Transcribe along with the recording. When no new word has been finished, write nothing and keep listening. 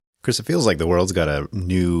Chris, it feels like the world's got a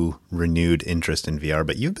new, renewed interest in VR,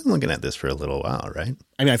 but you've been looking at this for a little while, right?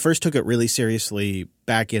 I mean, I first took it really seriously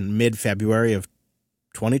back in mid-February of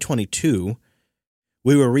 2022.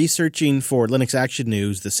 We were researching for Linux Action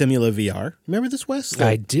News the Simula VR. Remember this, Wes?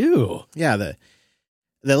 I do. Yeah, the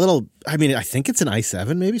little, I mean, I think it's an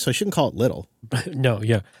i7 maybe, so I shouldn't call it little. No,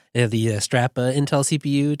 yeah. The strap Intel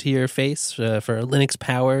CPU to your face for a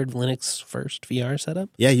Linux-powered, Linux-first VR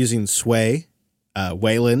setup. Yeah, using Sway,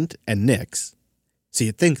 Wayland, and Nix. So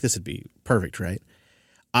you'd think this would be perfect, right?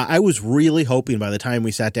 I was really hoping by the time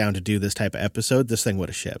we sat down to do this type of episode, this thing would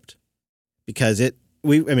have shipped. Because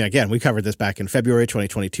we covered this back in February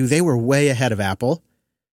 2022. They were way ahead of Apple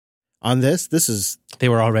on this. They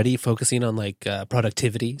were already focusing on like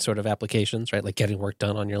productivity sort of applications, right? Like getting work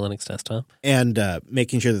done on your Linux desktop. And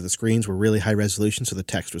making sure that the screens were really high resolution so the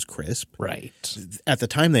text was crisp. Right. At the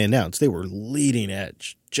time they announced, they were leading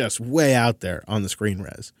edge, just way out there on the screen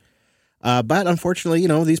res. But unfortunately,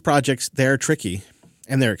 these projects, they're tricky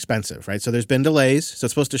and they're expensive, right? So there's been delays. So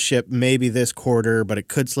it's supposed to ship maybe this quarter, but it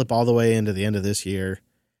could slip all the way into the end of this year.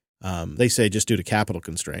 They say just due to capital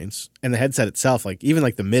constraints. And the headset itself, even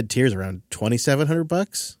the mid tiers, around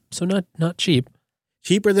 $2,700. So not cheap.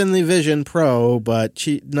 Cheaper than the Vision Pro, but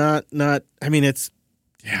not. I mean, I guess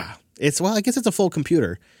it's a full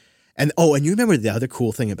computer. And you remember the other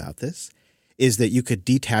cool thing about this is that you could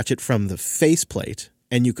detach it from the faceplate,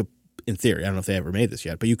 and you could, in theory, I don't know if they ever made this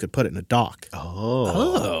yet, but you could put it in a dock.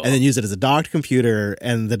 Oh. And then use it as a docked computer,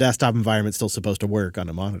 and the desktop environment's still supposed to work on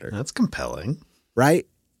a monitor. That's compelling. Right?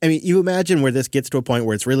 I mean, you imagine where this gets to a point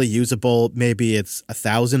where it's really usable. Maybe it's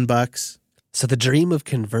 $1,000. So the dream of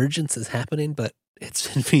convergence is happening, but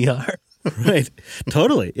it's in VR. Right.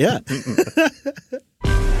 Totally. Yeah.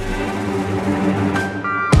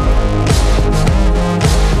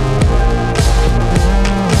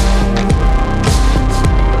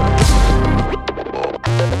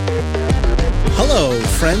 Hello,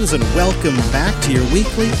 friends, and welcome back to your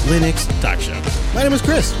weekly Linux Talk Show. My name is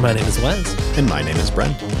Chris. My name is Wes. And my name is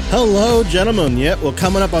Brent. Hello, gentlemen. Yep, well,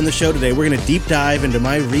 coming up on the show today, we're going to deep dive into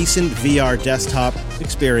my recent VR desktop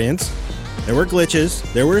experience. There were glitches,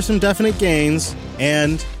 there were some definite gains,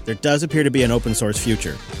 and there does appear to be an open source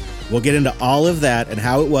future. We'll get into all of that and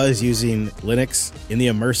how it was using Linux in the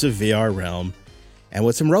immersive VR realm, and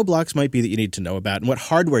what some roadblocks might be that you need to know about, and what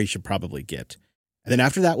hardware you should probably get. And then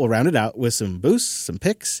after that, we'll round it out with some boosts, some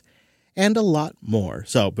picks, and a lot more.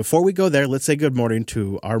 So before we go there, let's say good morning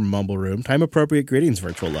to our Mumble Room. Time-appropriate greetings,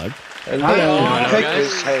 Virtual Lug.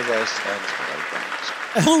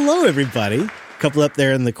 Hello, everybody. A couple up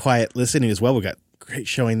there in the quiet listening as well. We got great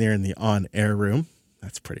showing there in the on-air room.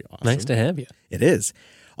 That's pretty awesome. Nice to have you. It is.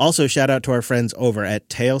 Also, shout out to our friends over at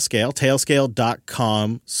Tailscale,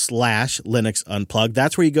 tailscale.com/Linux Unplugged.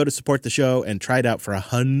 That's where you go to support the show and try it out for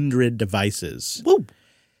 100 devices. Woo!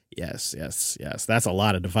 Yes. That's a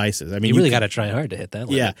lot of devices. I mean, you really got to try hard to hit that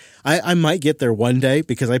limit. Yeah. I might get there one day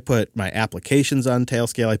because I put my applications on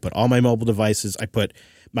Tailscale. I put all my mobile devices. I put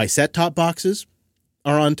my set-top boxes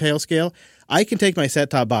are on Tailscale. I can take my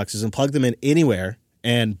set-top boxes and plug them in anywhere,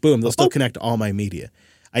 and boom, they'll still connect to all my media.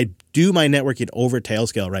 I do my networking over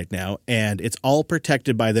Tailscale right now, and it's all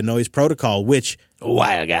protected by the noise protocol, which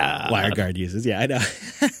WireGuard uses. Yeah, I know.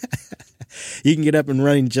 You can get up and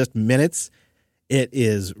running in just minutes. It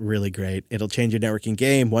is really great. It'll change your networking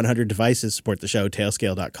game. 100 devices support the show.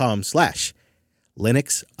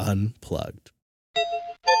 Tailscale.com/Linux Unplugged.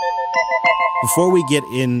 Before we get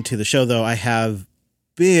into the show, though, I have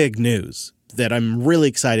big news that I'm really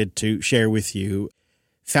excited to share with you.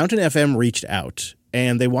 Fountain FM reached out,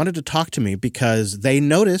 and they wanted to talk to me because they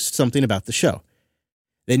noticed something about the show.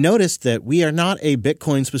 They noticed that we are not a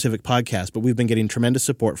Bitcoin-specific podcast, but we've been getting tremendous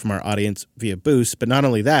support from our audience via boosts. But not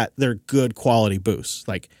only that, they're good quality boosts,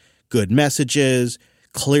 like good messages,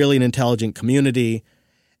 clearly an intelligent community,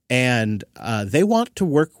 and they want to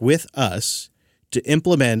work with us to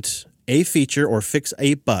implement a feature or fix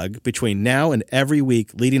a bug between now and every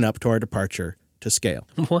week leading up to our departure to scale.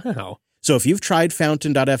 Wow. So if you've tried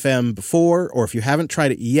Fountain.fm before, or if you haven't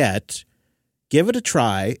tried it yet, give it a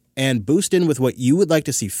try and boost in with what you would like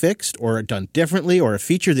to see fixed or done differently, or a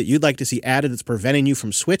feature that you'd like to see added that's preventing you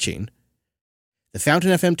from switching. The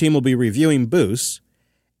Fountain FM team will be reviewing boosts,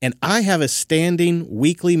 and I have a standing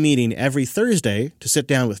weekly meeting every Thursday to sit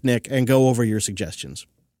down with Nick and go over your suggestions,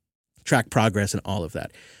 track progress, and all of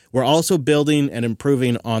that. We're also building and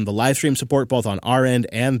improving on the live stream support, both on our end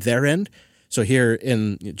and their end. So here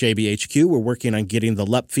in JBHQ, we're working on getting the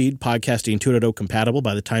LUP feed podcasting 2.0 compatible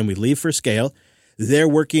by the time we leave for scale. They're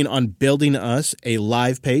working on building us a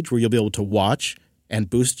live page where you'll be able to watch and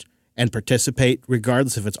boost and participate,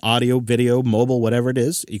 regardless if it's audio, video, mobile, whatever it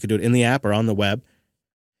is. You could do it in the app or on the web.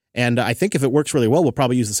 And I think if it works really well, we'll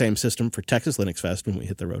probably use the same system for Texas Linux Fest when we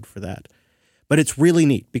hit the road for that. But it's really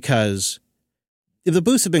neat because the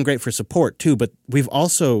boosts have been great for support too, but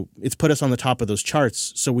it's put us on the top of those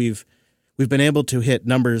charts. So we've been able to hit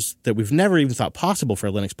numbers that we've never even thought possible for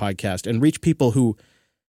a Linux podcast and reach people who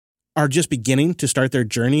are just beginning to start their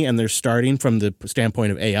journey, and they're starting from the standpoint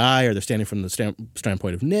of AI, or they're standing from the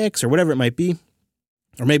standpoint of Nix, or whatever it might be.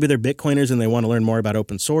 Or maybe they're Bitcoiners and they want to learn more about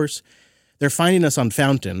open source. They're finding us on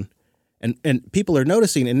Fountain, and people are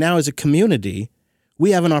noticing. And now as a community,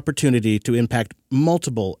 we have an opportunity to impact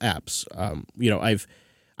multiple apps.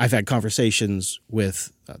 I've had conversations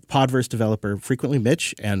with Podverse developer frequently,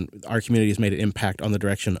 Mitch, and our community has made an impact on the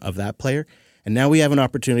direction of that player. And now we have an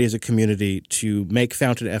opportunity as a community to make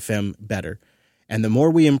Fountain FM better. And the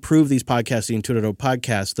more we improve these podcasting 2.0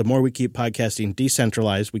 podcasts, the more we keep podcasting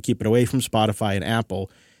decentralized, we keep it away from Spotify and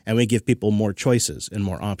Apple, and we give people more choices and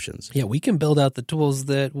more options. Yeah, we can build out the tools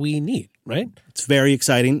that we need, right? It's very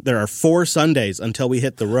exciting. There are 4 Sundays until we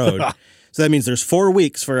hit the road. So that means there's 4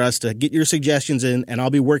 weeks for us to get your suggestions in, and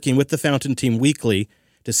I'll be working with the Fountain team weekly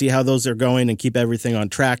to see how those are going and keep everything on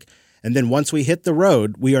track. And then once we hit the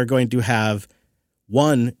road, we are going to have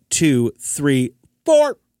 1, 2, 3,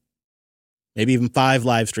 4, maybe even 5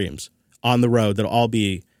 live streams on the road that'll all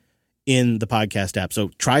be in the podcast app. So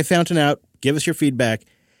try Fountain out, give us your feedback,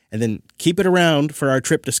 and then keep it around for our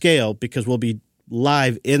trip to Scale, because we'll be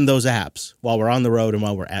live in those apps while we're on the road and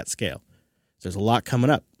while we're at Scale. So there's a lot coming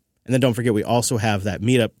up. And then don't forget, we also have that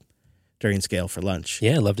meetup during Scale for lunch.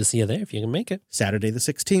 Yeah, I'd love to see you there if you can make it. Saturday the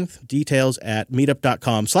 16th. Details at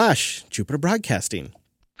meetup.com/Jupiter Broadcasting.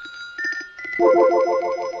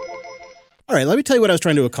 All right, let me tell you what I was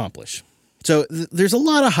trying to accomplish. So there's a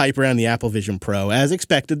lot of hype around the Apple Vision Pro, as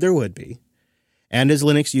expected there would be. And as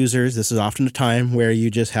Linux users, this is often a time where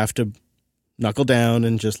you just have to knuckle down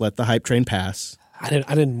and just let the hype train pass. I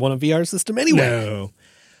didn't want a VR system anyway. No.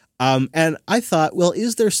 And I thought, well,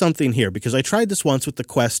 is there something here? Because I tried this once with the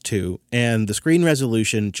Quest 2, and the screen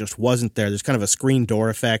resolution just wasn't there. There's kind of a screen door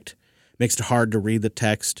effect. Makes it hard to read the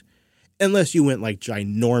text, unless you went like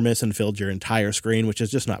ginormous and filled your entire screen, which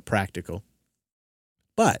is just not practical.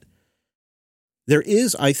 But there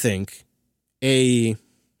is, I think, a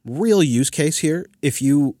real use case here. If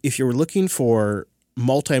you're looking for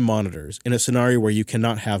multi-monitors in a scenario where you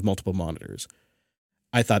cannot have multiple monitors,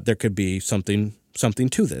 I thought there could be something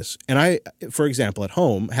to this. And I, for example, at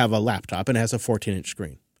home have a laptop and it has a 14-inch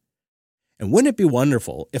screen. And wouldn't it be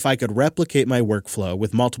wonderful if I could replicate my workflow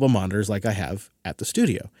with multiple monitors like I have at the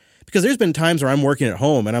studio? Because there's been times where I'm working at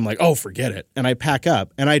home and I'm like, oh, forget it. And I pack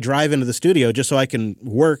up and I drive into the studio just so I can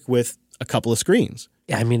work with a couple of screens.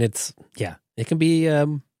 Yeah, I mean, it can be,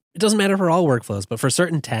 it doesn't matter for all workflows, but for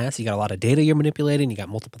certain tasks, you got a lot of data you're manipulating, you got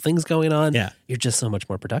multiple things going on. Yeah. You're just so much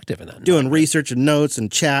more productive in that. Doing research and notes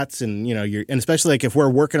and chats, and and especially like if we're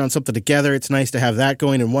working on something together, it's nice to have that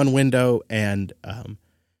going in one window, and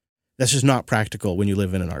that's just not practical when you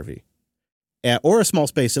live in an RV. Or a small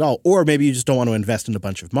space at all, or maybe you just don't want to invest in a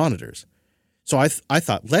bunch of monitors. So I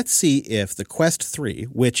thought, let's see if the Quest 3,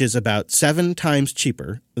 which is about 7 times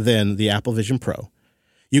cheaper than the Apple Vision Pro,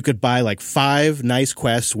 you could buy like 5 nice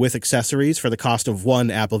Quests with accessories for the cost of 1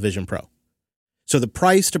 Apple Vision Pro. So the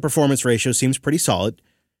price to performance ratio seems pretty solid.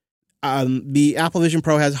 The Apple Vision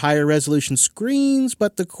Pro has higher resolution screens,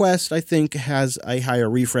 but the Quest, I think, has a higher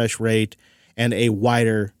refresh rate and a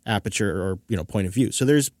wider aperture or point of view. So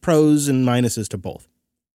there's pros and minuses to both.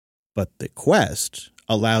 But the Quest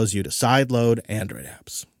allows you to sideload Android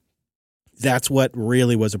apps. That's what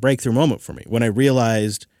really was a breakthrough moment for me when I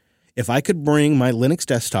realized if I could bring my Linux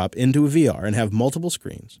desktop into a VR and have multiple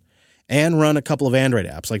screens and run a couple of Android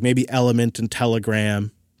apps, like maybe Element and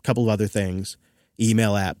Telegram, a couple of other things,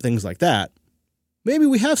 email app, things like that, maybe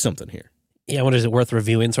we have something here. Yeah, I wonder, is it worth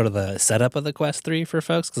reviewing sort of the setup of the Quest 3 for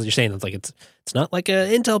folks? Because you're saying it's not like an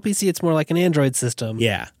Intel PC, it's more like an Android system.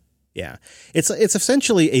 Yeah. It's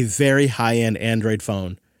essentially a very high-end Android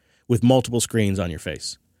phone with multiple screens on your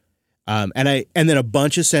face. And then a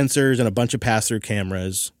bunch of sensors and a bunch of pass-through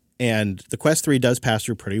cameras. And the Quest 3 does pass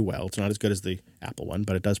through pretty well. It's not as good as the Apple one,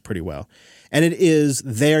 but it does pretty well. And it is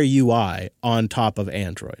their UI on top of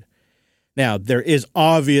Android. Now, there is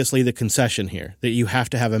obviously the concession here that you have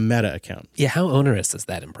to have a Meta account. Yeah, how onerous is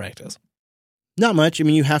that in practice? Not much. I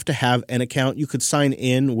mean, you have to have an account. You could sign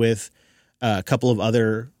in with a couple of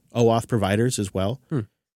other OAuth providers as well.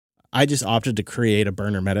 I just opted to create a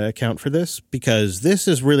burner Meta account for this because this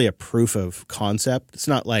is really a proof of concept. It's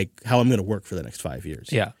not like how I'm going to work for the next 5 years.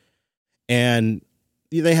 Yeah. And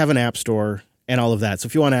they have an app store and all of that. So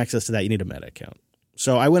if you want access to that, you need a Meta account.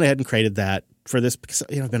 So I went ahead and created that for this because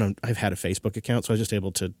I've had a Facebook account, so I was just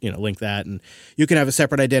able to link that, and you can have a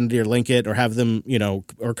separate identity or link it or have them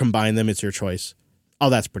or combine them. It's your choice. All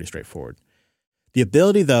that's pretty straightforward. The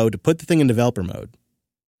ability though to put the thing in developer mode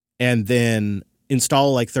and then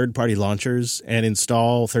install like third-party launchers and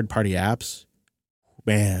install third-party apps,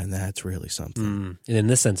 man, that's really something. And in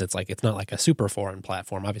this sense, it's not like a super foreign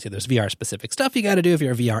platform. Obviously, there's VR-specific stuff you got to do if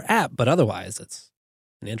you're a VR app, but otherwise, it's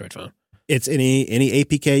an Android phone. It's any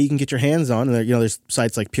APK you can get your hands on, and there's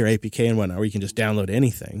sites like Pure APK and whatnot where you can just download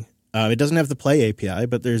anything. It doesn't have the Play API,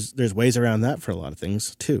 but there's ways around that for a lot of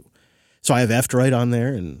things too. So I have F-Droid on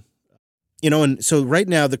there, and so right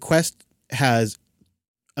now the Quest has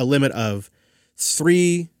a limit of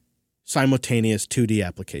 3 simultaneous 2D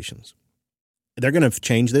applications. They're going to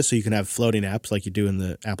change this so you can have floating apps like you do in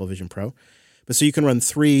the Apple Vision Pro. But so you can run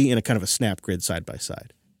 3 in a kind of a snap grid side by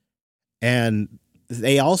side. And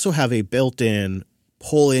they also have a built-in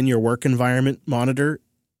pull in your work environment monitor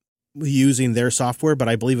using their software, but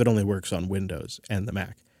I believe it only works on Windows and the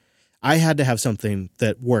Mac. I had to have something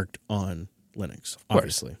that worked on Linux,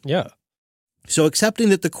 obviously. Yeah. So accepting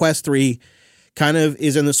that the Quest 3 kind of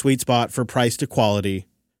is in the sweet spot for price to quality.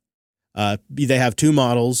 They have 2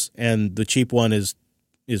 models, and the cheap one is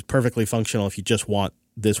perfectly functional if you just want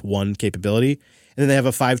this one capability. And then they have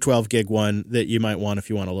a 512 gig one that you might want if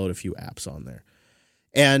you want to load a few apps on there.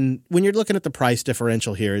 And when you're looking at the price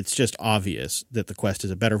differential here, it's just obvious that the Quest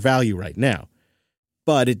is a better value right now.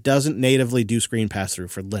 But it doesn't natively do screen pass-through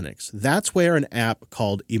for Linux. That's where an app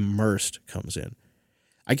called Immersed comes in.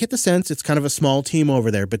 I get the sense it's kind of a small team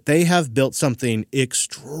over there, but they have built something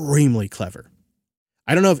extremely clever.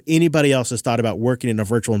 I don't know if anybody else has thought about working in a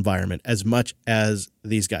virtual environment as much as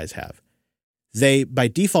these guys have. They, by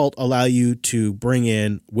default, allow you to bring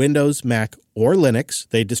in Windows, Mac, or Linux.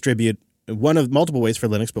 They distribute one of multiple ways for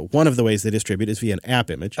Linux, but one of the ways they distribute is via an app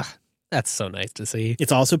image. That's so nice to see.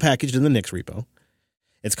 It's also packaged in the Nix repo.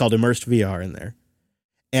 It's called Immersed VR in there.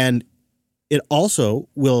 And it also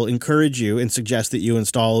will encourage you and suggest that you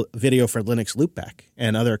install Video for Linux Loopback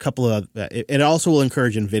and a couple of. It also will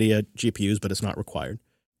encourage NVIDIA GPUs, but it's not required.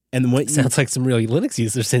 And what sounds like some real Linux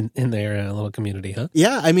users in their little community, huh?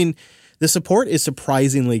 Yeah, I mean, the support is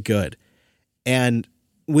surprisingly good. And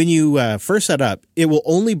when you first set up, it will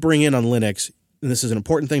only bring in on Linux, and this is an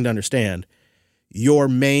important thing to understand, your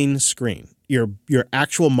main screen, your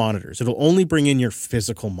actual monitors. It'll only bring in your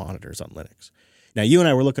physical monitors on Linux. Now, you and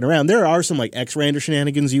I were looking around. There are some like X-Randor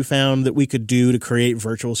shenanigans you found that we could do to create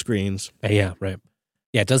virtual screens. Yeah, right.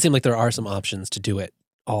 Yeah, it does seem like there are some options to do it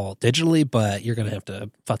all digitally, but you're going to have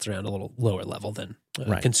to futz around a little lower level than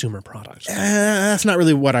consumer products. That's not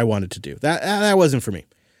really what I wanted to do. That wasn't for me.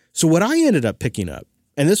 So what I ended up picking up,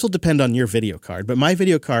 and this will depend on your video card, but my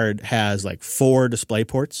video card has like 4 display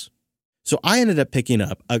ports. So I ended up picking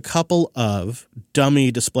up a couple of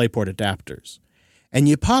dummy DisplayPort adapters. And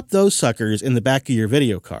you pop those suckers in the back of your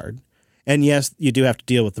video card. And yes, you do have to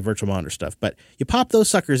deal with the virtual monitor stuff, but you pop those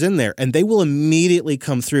suckers in there and they will immediately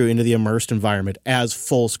come through into the immersed environment as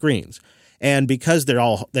full screens. And because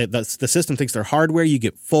the system thinks they're hardware, you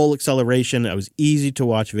get full acceleration. It was easy to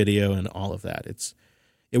watch video and all of that.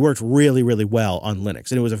 It worked really, really well on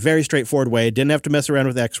Linux. And it was a very straightforward way. Didn't have to mess around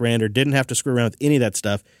with X-Randor, didn't have to screw around with any of that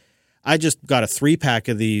stuff. I just got a 3-pack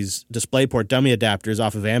of these DisplayPort dummy adapters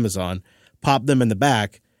off of Amazon, popped them in the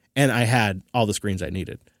back, and I had all the screens I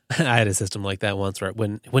needed. I had a system like that once where it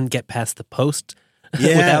wouldn't get past the post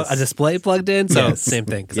without a display plugged in. So same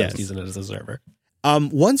thing because I was using it as a server.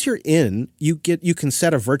 Once you're in, you can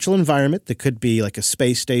set a virtual environment that could be like a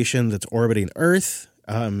space station that's orbiting Earth.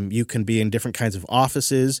 You can be in different kinds of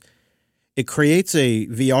offices. It creates a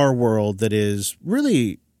VR world that is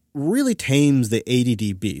really, really tames the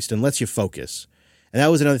ADD beast and lets you focus. And that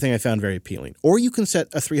was another thing I found very appealing. Or you can set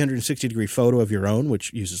a 360-degree photo of your own,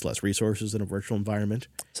 which uses less resources than a virtual environment.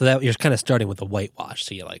 So that you're kind of starting with a whitewash.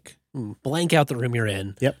 So you blank out the room you're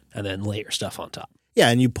in, and then lay your stuff on top. Yeah,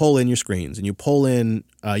 and you pull in your screens, and you pull in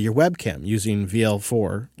your webcam using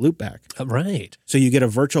VL4 loopback. Right. So you get a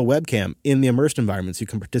virtual webcam in the immersed environment so you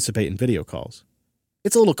can participate in video calls.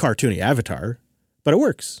 It's a little cartoony avatar, but it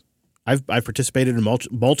works. I've participated in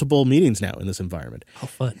multiple meetings now in this environment. How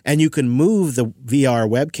fun. And you can move the VR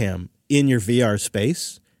webcam in your VR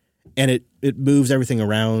space, and it moves everything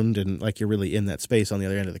around and like you're really in that space on the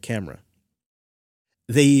other end of the camera.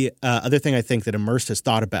 The other thing I think that Immersed has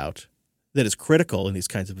thought about that is critical in these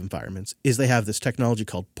kinds of environments is they have this technology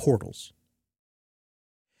called portals.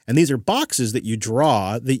 And these are boxes that you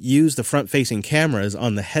draw that use the front-facing cameras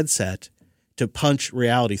on the headset to punch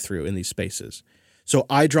reality through in these spaces. So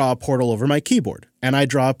I draw a portal over my keyboard, and I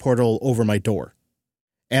draw a portal over my door.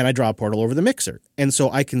 and I draw a portal over the mixer. And so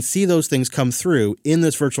I can see those things come through in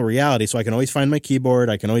this virtual reality. So I can always find my keyboard.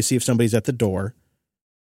 I can always see if somebody's at the door.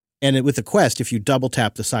 And with the Quest, if you double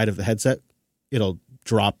tap the side of the headset, it'll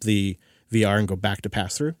drop the VR and go back to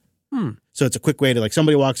pass-through. So it's a quick way to, like,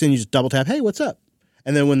 somebody walks in, you just double tap, hey, what's up?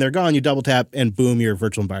 And then when they're gone, you double tap, and boom, your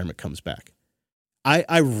virtual environment comes back.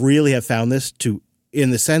 I really have found this to,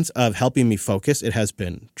 in the sense of helping me focus, it has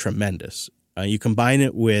been tremendous. You combine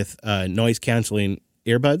it with noise-canceling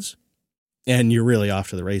earbuds, and you're really off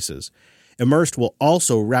to the races. Immersed will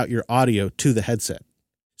also route your audio to the headset.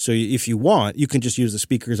 So if you want, you can just use the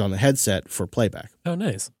speakers on the headset for playback. Oh,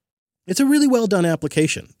 nice. It's a really well-done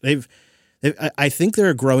application. I think they're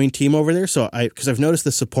a growing team over there, because I've noticed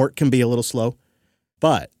the support can be a little slow,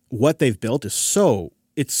 but what they've built is so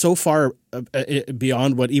far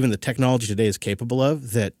beyond what even the technology today is capable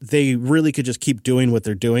of that they really could just keep doing what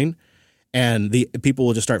they're doing, and the people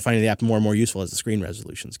will just start finding the app more and more useful as the screen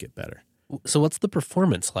resolutions get better. So what's the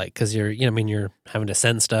performance like? Because you're having to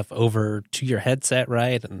send stuff over to your headset,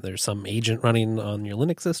 right? And there's some agent running on your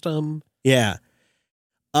Linux system. Yeah,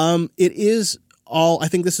 it is. I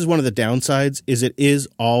think this is one of the downsides is it is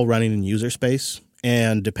all running in user space.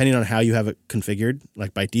 And depending on how you have it configured,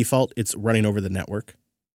 like by default, it's running over the network.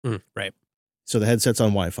 Right. So the headset's on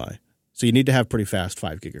Wi-Fi. So you need to have pretty fast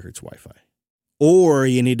 5 gigahertz Wi-Fi. Or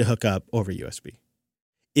you need to hook up over USB.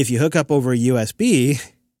 If you hook up over USB,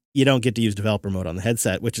 you don't get to use developer mode on the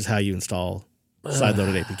headset, which is how you install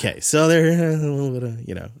side-loaded APK. So there's a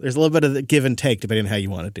little bit of the give and take depending on how you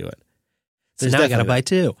want to do it. So now I got to buy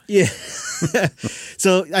 2. Yeah.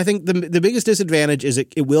 So I think the biggest disadvantage is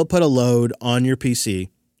it will put a load on your PC,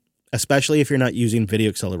 especially if you're not using video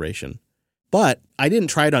acceleration. But I didn't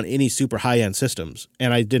try it on any super high-end systems,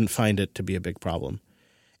 and I didn't find it to be a big problem.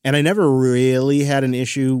 And I never really had an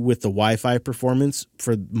issue with the Wi-Fi performance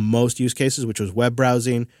for most use cases, which was web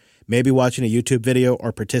browsing, maybe watching a YouTube video,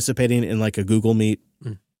 or participating in like a Google Meet.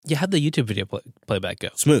 Yeah, how'd the YouTube video playback go?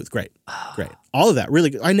 Smooth, great. All of that, really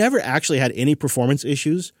good. I never actually had any performance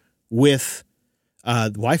issues with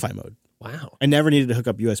Wi-Fi mode. Wow. I never needed to hook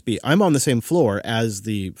up USB. I'm on the same floor as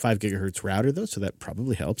the 5 gigahertz router, though, so that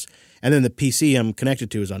probably helps. And then the PC I'm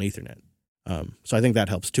connected to is on Ethernet. So I think that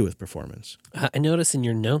helps, too, with performance. I noticed in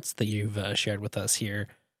your notes that you've shared with us here,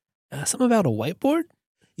 something about a whiteboard?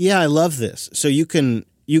 Yeah, I love this. So you can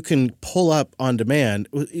pull up on demand.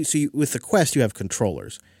 So with the Quest, you have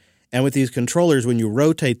controllers. And with these controllers, when you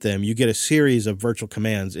rotate them, you get a series of virtual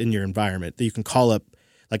commands in your environment that you can call up.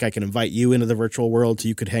 Like I can invite you into the virtual world so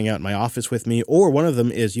you could hang out in my office with me. Or one of them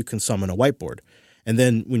is you can summon a whiteboard. And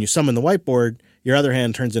then when you summon the whiteboard, your other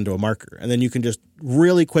hand turns into a marker. And then you can just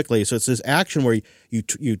really quickly. So it's this action where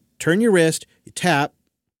you turn your wrist, you tap,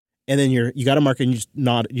 and then you got a marker and you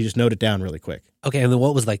just note it down really quick. Okay. And then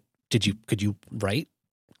what was like, could you write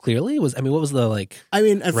clearly? What was the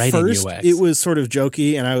at first UX? It was sort of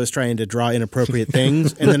jokey and I was trying to draw inappropriate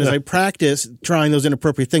things. And then as I practiced drawing those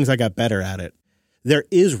inappropriate things, I got better at it. There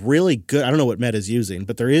is really good, I don't know what Meta's using,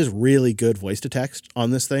 but there is really good voice to text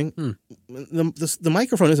on this thing. The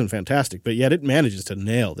microphone isn't fantastic, but yet it manages to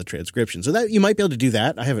nail the transcription. So that you might be able to do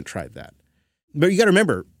that. I haven't tried that. But you got to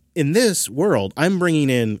remember, in this world, I'm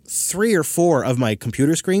bringing in 3 or 4 of my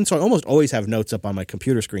computer screen. So I almost always have notes up on my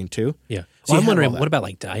computer screen too. Yeah. So I'm wondering, what about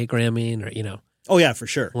like diagramming or, Oh, yeah, for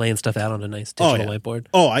sure. laying stuff out on a nice digital whiteboard?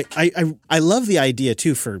 Oh, I love the idea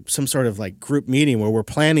too for some sort of like group meeting where we're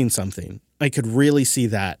planning something. I could really see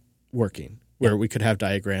that working, where we could have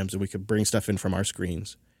diagrams and we could bring stuff in from our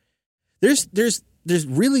screens. There's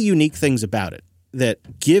really unique things about it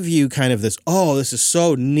that give you kind of this, oh, this is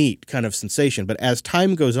so neat kind of sensation. But as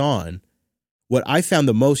time goes on, what I found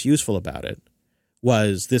the most useful about it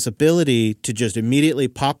was this ability to just immediately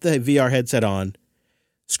pop the VR headset on,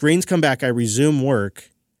 screens come back, I resume work,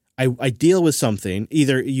 I deal with something,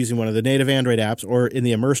 either using one of the native Android apps or in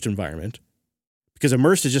the Immersed environment. Because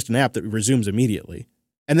Immersed is just an app that resumes immediately.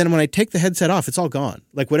 And then when I take the headset off, it's all gone.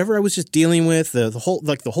 Like whatever I was just dealing with, the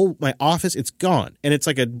whole my office, it's gone. And it's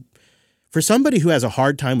like for somebody who has a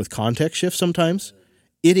hard time with context shift sometimes,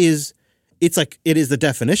 it is the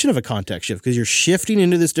definition of a context shift because you're shifting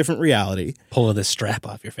into this different reality. Pulling the strap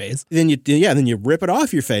off your face. Then you rip it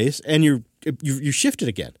off your face and you shift it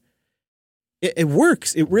again. It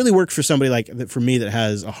works. It really works for somebody for me that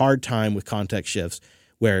has a hard time with context shifts,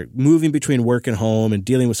 where moving between work and home and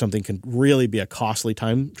dealing with something can really be a costly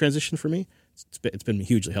time transition for me. It's been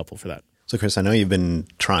hugely helpful for that. So, Chris, I know you've been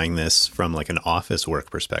trying this from like an office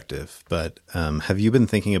work perspective, but have you been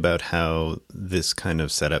thinking about how this kind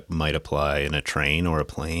of setup might apply in a train or a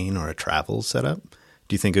plane or a travel setup?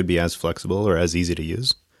 Do you think it would be as flexible or as easy to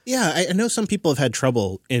use? Yeah, I know some people have had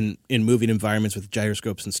trouble in moving environments with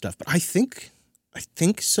gyroscopes and stuff, but I think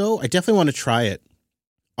so. I definitely want to try it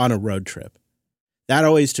on a road trip. That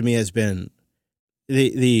always to me has been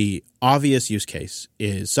the obvious use case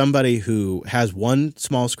is somebody who has one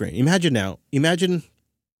small screen. Imagine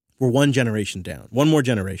we're one generation down, one more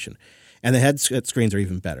generation, and the headset screens are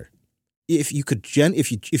even better. If you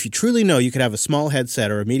truly know you could have a small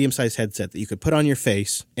headset or a medium-sized headset that you could put on your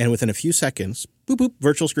face and within a few seconds, boop, boop,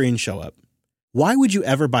 virtual screens show up. Why would you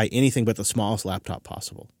ever buy anything but the smallest laptop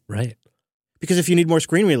possible? Right. Because if you need more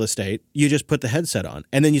screen real estate, you just put the headset on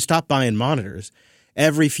and then you stop buying monitors.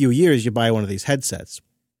 Every few years you buy one of these headsets.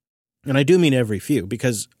 And I do mean every few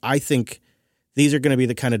because I think these are going to be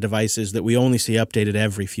the kind of devices that we only see updated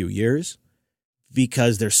every few years,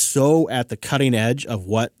 because they're so at the cutting edge of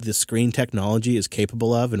what the screen technology is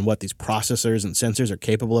capable of and what these processors and sensors are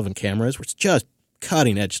capable of in cameras, which is just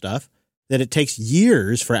cutting edge stuff, that it takes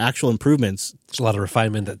years for actual improvements. There's a lot of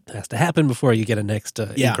refinement that has to happen before you get a next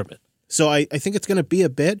increment. So I think it's going to be a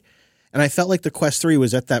bit, and I felt like the Quest 3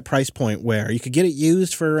 was at that price point where you could get it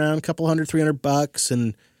used for around a couple $300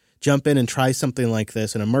 and jump in and try something like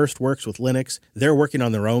this. And Immersed works with Linux. They're working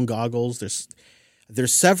on their own goggles.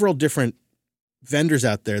 There's several different vendors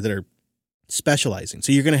out there that are specializing.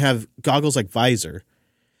 So you're going to have goggles like Visor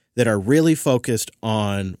that are really focused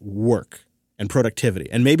on work and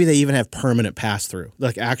productivity. And maybe they even have permanent pass-through,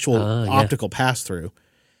 like actual optical pass-through.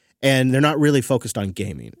 And they're not really focused on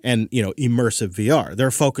gaming and, immersive VR.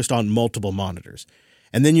 They're focused on multiple monitors.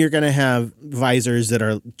 And then you're going to have visors that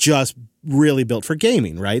are just really built for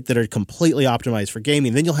gaming, right? That are completely optimized for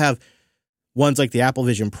gaming. Then you'll have ones like the Apple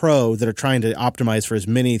Vision Pro that are trying to optimize for as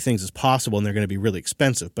many things as possible, and they're going to be really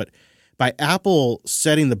expensive. But by Apple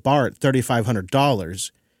setting the bar at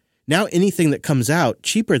 $3,500, now anything that comes out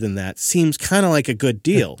cheaper than that seems kind of like a good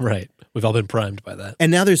deal. Right. We've all been primed by that.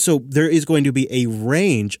 And now there is going to be a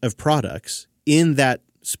range of products in that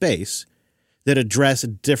space that address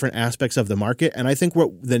different aspects of the market. And I think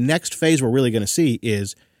the next phase we're really going to see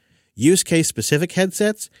is use case specific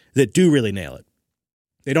headsets that do really nail it.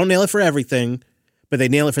 They don't nail it for everything, but they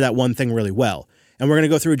nail it for that one thing really well. And we're going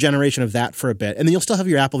to go through a generation of that for a bit. And then you'll still have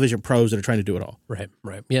your Apple Vision Pros that are trying to do it all. Right.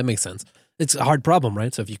 Yeah, it makes sense. It's a hard problem,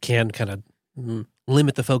 right? So if you can kind of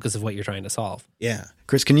limit the focus of what you're trying to solve. Yeah.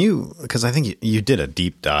 Chris, can you, because I think you did a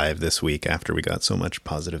deep dive this week after we got so much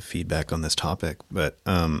positive feedback on this topic, but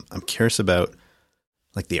I'm curious about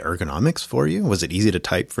like the ergonomics for you. Was it easy to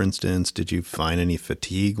type, for instance? Did you find any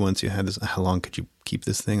fatigue once you had this? How long could you keep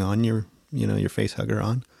this thing on your face hugger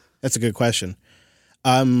on? That's a good question.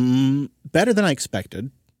 Better than I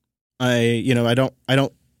expected. I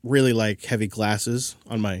don't really like heavy glasses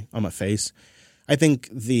on my face. I think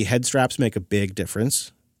the head straps make a big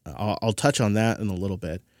difference. I'll touch on that in a little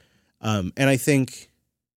bit. And I think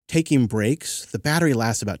taking breaks, the battery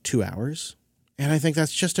lasts about 2 hours. And I think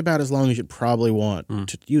that's just about as long as you'd probably want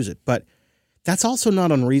to use it. But that's also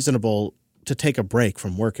not unreasonable to take a break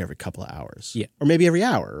from work every couple of hours. Yeah. Or maybe every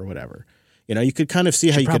hour or whatever. You could kind of see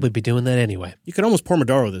how you probably be doing that anyway. You could almost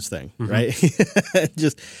Pomodoro this thing, right?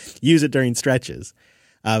 Just use it during stretches.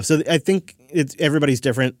 So I think everybody's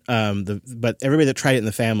different. But everybody that tried it in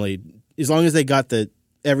the family, as long as they got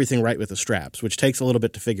everything right with the straps, which takes a little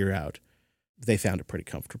bit to figure out, they found it pretty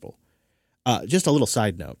comfortable. Just a little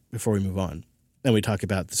side note before we move on, and we talk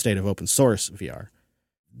about the state of open source VR.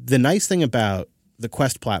 The nice thing about the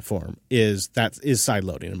Quest platform is side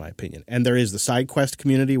loading, in my opinion. And there is the SideQuest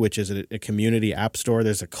community, which is a community app store.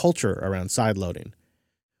 There's a culture around side loading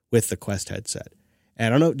with the Quest headset. And I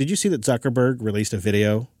don't know, did you see that Zuckerberg released a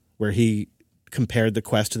video where he compared the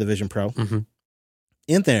Quest to the Vision Pro? Mm-hmm.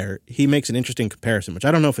 In there, he makes an interesting comparison, which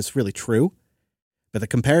I don't know if it's really true, but the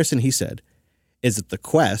comparison he said is that the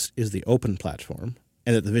Quest is the open platform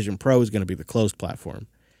and that the Vision Pro is going to be the closed platform,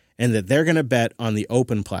 and that they're going to bet on the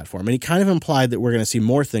open platform. And he kind of implied that we're going to see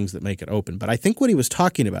more things that make it open. But I think what he was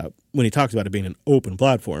talking about when he talks about it being an open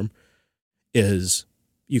platform is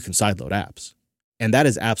you can sideload apps. And that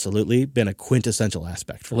has absolutely been a quintessential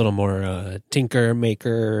aspect for a little more tinker,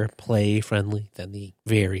 maker, play friendly than the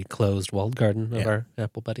very closed walled garden of our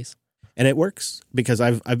Apple buddies. And it works because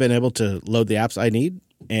I've been able to load the apps I need,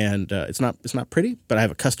 and it's not pretty, but I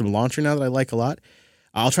have a custom launcher now that I like a lot.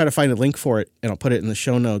 I'll try to find a link for it, and I'll put it in the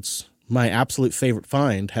show notes. My absolute favorite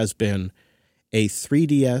find has been a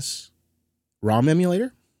 3DS ROM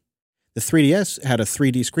emulator. The 3DS had a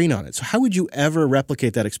 3D screen on it. So how would you ever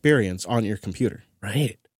replicate that experience on your computer?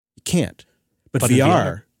 Right. You can't. But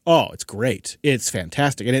VR, it's great. It's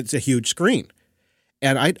fantastic. And it's a huge screen.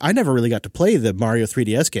 And I never really got to play the Mario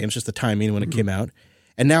 3DS games, just the timing when it came out.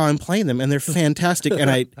 And now I'm playing them, and they're fantastic.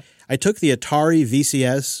 And I took the Atari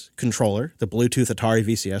VCS controller, the Bluetooth Atari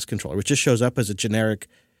VCS controller, which just shows up as a generic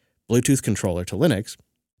Bluetooth controller to Linux,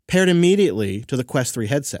 paired immediately to the Quest 3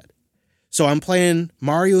 headset. So I'm playing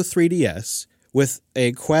Mario 3DS with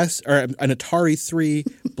a Quest or an Atari 3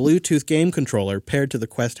 Bluetooth game controller paired to the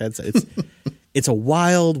Quest headset. It's a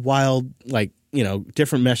wild, like,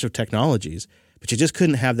 different mesh of technologies, but you just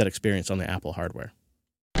couldn't have that experience on the Apple hardware.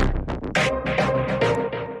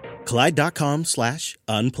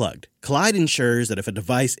 Collide.com/unplugged. Collide ensures that if a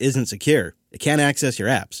device isn't secure, it can't access your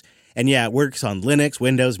apps. And yeah, it works on Linux,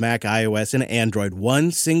 Windows, Mac, iOS, and Android,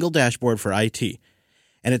 one single dashboard for IT.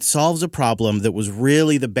 And it solves a problem that was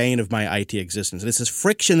really the bane of my IT existence. And it's this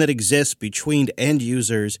friction that exists between end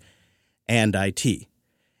users and IT.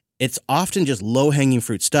 It's often just low-hanging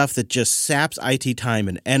fruit stuff that just saps IT time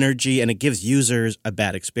and energy, and it gives users a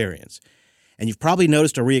bad experience. And you've probably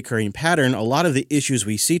noticed a reoccurring pattern. A lot of the issues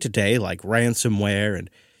we see today, like ransomware and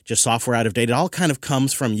just software out of date, it all kind of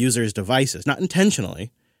comes from users' devices, not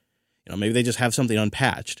intentionally. Maybe they just have something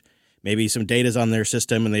unpatched. Maybe some data's on their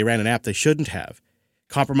system and they ran an app they shouldn't have.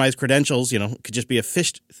 Compromised credentials, could just be a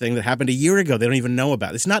phished thing that happened a year ago they don't even know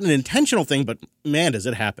about. It's not an intentional thing, but man, does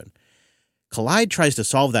it happen. Collide tries to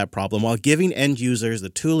solve that problem while giving end users the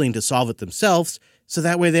tooling to solve it themselves, so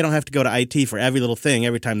that way they don't have to go to IT for every little thing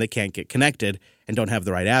every time they can't get connected and don't have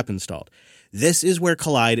the right app installed. This is where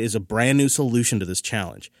Collide is a brand new solution to this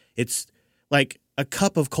challenge. It's like a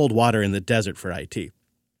cup of cold water in the desert for IT.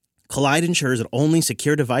 Collide ensures that only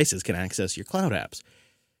secure devices can access your cloud apps.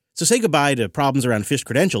 So say goodbye to problems around phished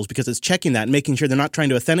credentials, because it's checking that and making sure they're not trying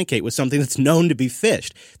to authenticate with something that's known to be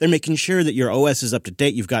phished. They're making sure that your OS is up to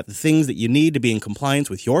date. You've got the things that you need to be in compliance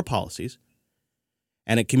with your policies,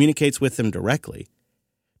 and it communicates with them directly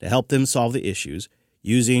to help them solve the issues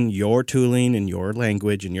using your tooling and your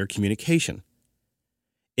language and your communication.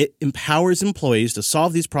 It empowers employees to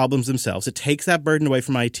solve these problems themselves. It takes that burden away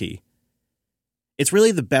from IT. It's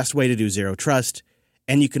really the best way to do zero trust,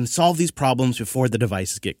 and you can solve these problems before the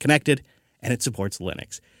devices get connected, and it supports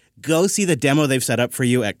Linux. Go see the demo they've set up for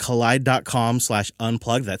you at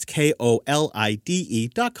collide.com/unplugged. That's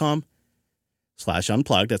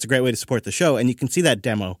KOLIDE.com/unplugged. That's a great way to support the show, and you can see that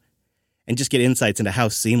demo and just get insights into how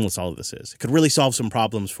seamless all of this is. It could really solve some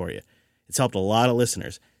problems for you. It's helped a lot of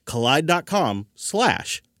listeners.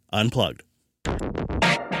 Collide.com/unplugged.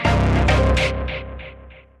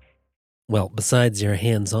 Well, besides your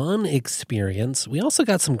hands-on experience, we also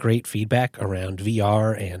got some great feedback around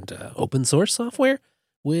VR and open source software,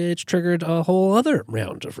 which triggered a whole other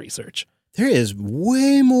round of research. There is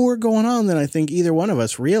way more going on than I think either one of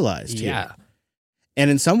us realized. Yeah. Here. And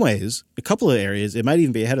in some ways, a couple of areas, it might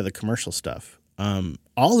even be ahead of the commercial stuff.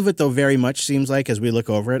 All of it, though, very much seems like, as we look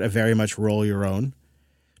over it, a very much roll your own,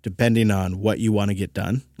 depending on what you want to get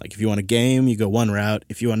done. Like if you want to game, you go one route.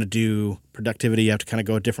 If you want to do productivity, you have to kind of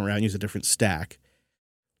go a different route and use a different stack.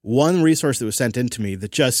 One resource that was sent in to me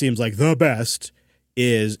that just seems like the best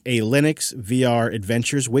is a Linux VR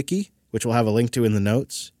Adventures wiki, which we'll have a link to in the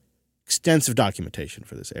notes. Extensive documentation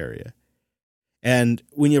for this area. And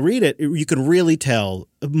when you read it, you can really tell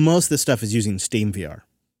most of this stuff is using Steam VR.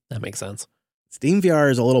 That makes sense. Steam VR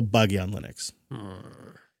is a little buggy on Linux.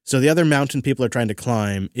 So the other mountain people are trying to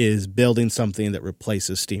climb is building something that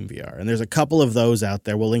replaces Steam VR. And there's a couple of those out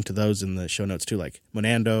there. We'll link to those in the show notes too, like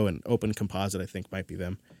Monando and Open Composite, I think might be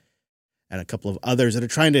them. And a couple of others that are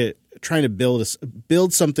trying to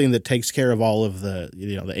build something that takes care of all of the,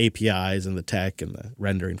 the APIs and the tech and the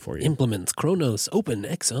rendering for you. Implements Kronos Open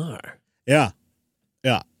XR. Yeah.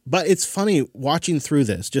 Yeah. But it's funny watching through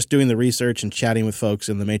this, just doing the research and chatting with folks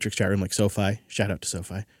in the Matrix chat room like SoFi. Shout out to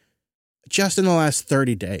SoFi. Just in the last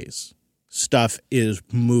 30 days, stuff is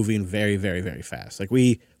moving very, very, very fast. Like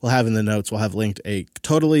we will have in the notes, we'll have linked a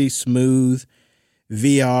totally smooth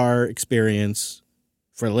VR experience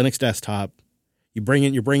for Linux desktop. You're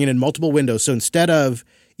bringing in multiple windows. So instead of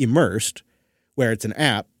immersed, where it's an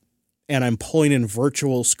app, and I'm pulling in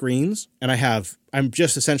virtual screens, and I'm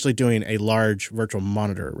just essentially doing a large virtual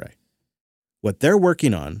monitor array. What they're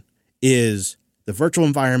working on is the virtual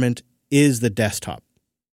environment is the desktop.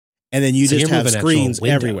 And then you just have screens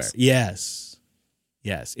everywhere. Yes.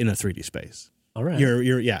 Yes, in a 3D space. All right.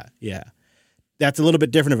 Yeah. That's a little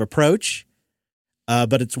bit different of approach,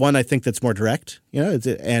 but it's one I think that's more direct,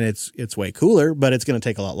 it's way cooler, but it's going to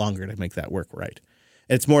take a lot longer to make that work right.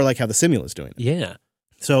 It's more like how the Simula is doing it. Yeah.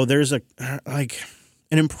 So there's an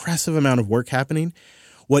impressive amount of work happening.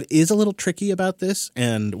 What is a little tricky about this,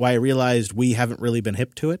 and why I realized we haven't really been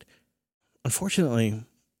hip to it, unfortunately,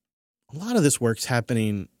 a lot of this work's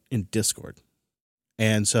happening in Discord.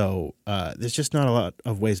 And so there's just not a lot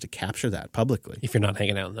of ways to capture that publicly. If you're not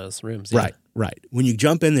hanging out in those rooms. Yeah. Right. When you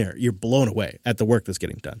jump in there, you're blown away at the work that's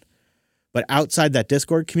getting done. But outside that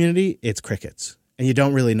Discord community, it's crickets. And you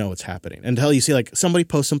don't really know what's happening until you see like somebody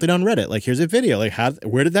post something on Reddit. Like, here's a video. Like,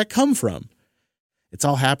 where did that come from? It's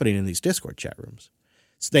all happening in these Discord chat rooms.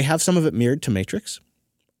 So they have some of it mirrored to Matrix.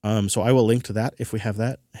 So I will link to that if we have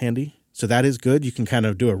that handy. So that is good. You can kind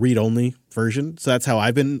of do a read-only version. So that's how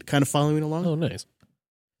I've been kind of following along. Oh, nice.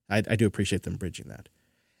 I do appreciate them bridging that.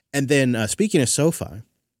 And then speaking of SoFi,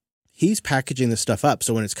 he's packaging this stuff up.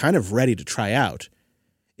 So when it's kind of ready to try out,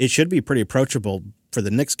 it should be pretty approachable for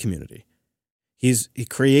the Knicks community. He's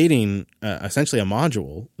creating essentially a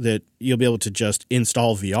module that you'll be able to just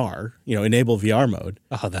install VR, enable VR mode.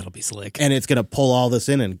 Oh, that'll be slick. And it's going to pull all this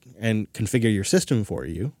in and configure your system for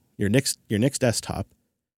you, your Knicks desktop,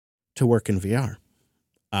 to work in VR.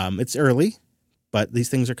 It's early, but these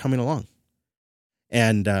things are coming along.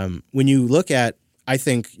 And when you look at, I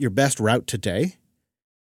think, your best route today,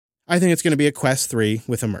 I think it's going to be a Quest 3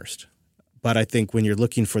 with Immersed. But I think when you're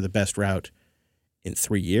looking for the best route in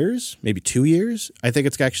 3 years, maybe 2 years, I think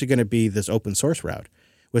it's actually going to be this open source route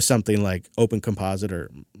with something like Open Composite or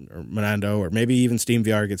Monando, or maybe even Steam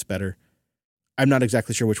VR gets better. I'm not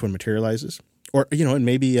exactly sure which one materializes. Or, and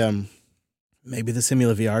maybe the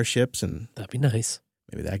Simula VR ships, and that'd be nice.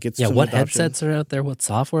 Maybe that gets what adoption. Headsets are out there? What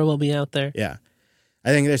software will be out there? Yeah. I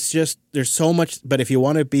think there's so much, but if you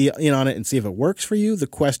want to be in on it and see if it works for you, the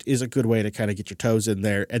Quest is a good way to kind of get your toes in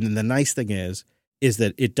there. And then the nice thing is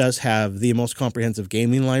that it does have the most comprehensive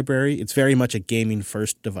gaming library. It's very much a gaming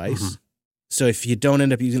first device. Mm-hmm. So if you don't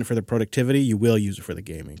end up using it for the productivity, you will use it for the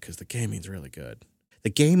gaming, because the gaming's really good. The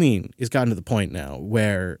gaming has gotten to the point now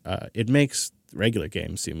where it makes regular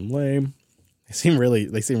games seem lame. They seem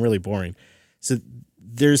really boring. So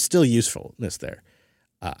there's still usefulness there.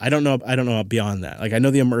 I don't know beyond that. Like, I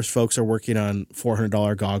know the Immersed folks are working on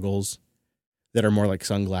 $400 goggles that are more like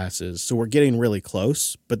sunglasses. So we're getting really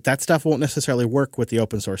close, but that stuff won't necessarily work with the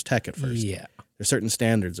open source tech at first. Yeah. There's certain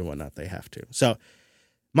standards and whatnot they have to. So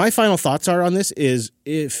my final thoughts are on this is,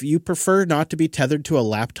 if you prefer not to be tethered to a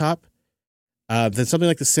laptop, then something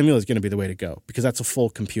like the Simula is going to be the way to go, because that's a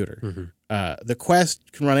full computer. Mm-hmm. The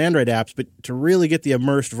Quest can run Android apps, but to really get the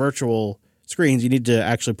immersed virtual screens, you need to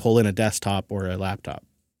actually pull in a desktop or a laptop.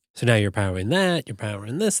 So now you're powering that, you're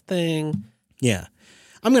powering this thing. Yeah.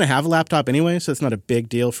 I'm going to have a laptop anyway, so it's not a big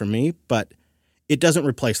deal for me, but it doesn't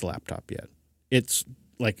replace the laptop yet. It's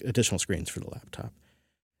like additional screens for the laptop.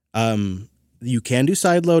 You can do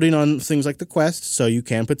side loading on things like the Quest, so you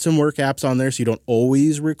can put some work apps on there so you don't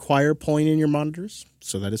always require pulling in your monitors.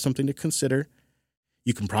 So that is something to consider.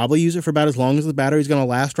 You can probably use it for about as long as the battery's going to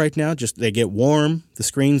last right now. Just they get warm. The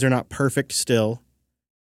screens are not perfect still.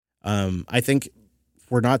 I think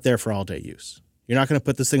we're not there for all day use. You're not going to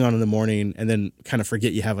put this thing on in the morning and then kind of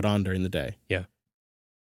forget you have it on during the day. Yeah.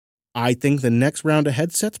 I think the next round of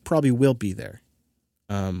headsets probably will be there.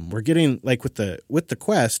 We're getting, like with the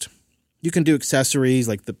Quest, you can do accessories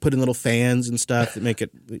like put in little fans and stuff that make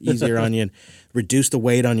it easier on you and reduce the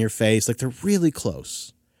weight on your face. Like, they're really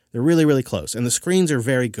close. They're really, really close. And the screens are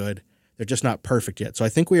very good. They're just not perfect yet. So I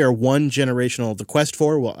think we are one generational. The Quest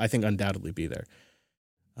 4 will, I think, undoubtedly be there.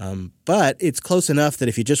 But it's close enough that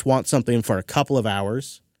if you just want something for a couple of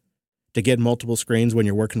hours to get multiple screens when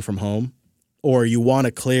you're working from home, or you want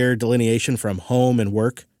a clear delineation from home and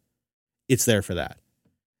work, it's there for that.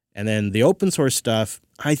 And then the open source stuff,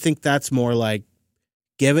 I think that's more like,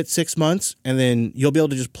 give it 6 months and then you'll be able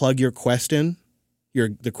to just plug your Quest in,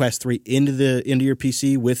 the Quest 3 into your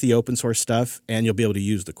PC with the open source stuff, and you'll be able to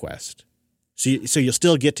use the Quest. So you'll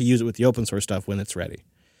still get to use it with the open source stuff when it's ready.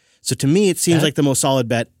 So to me, it seems like the most solid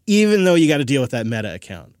bet, even though you got to deal with that Meta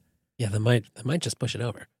account. Yeah, that might just push it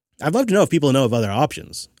over. I'd love to know if people know of other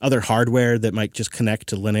options, other hardware that might just connect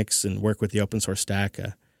to Linux and work with the open source stack.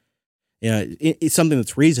 It's something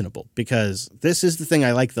that's reasonable, because this is the thing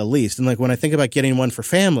I like the least. And like, when I think about getting one for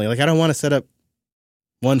family, like, I don't want to set up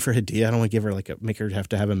one for Hadia. I don't want to give her make her have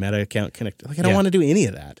to have a Meta account connected. Like, I don't want to do any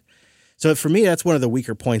of that. So for me, that's one of the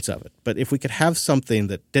weaker points of it. But if we could have something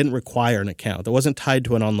that didn't require an account, that wasn't tied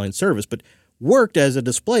to an online service, but worked as a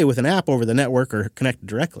display with an app over the network or connected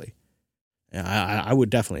directly, I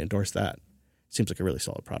would definitely endorse that. Seems like a really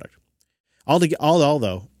solid product. All in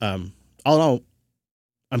all,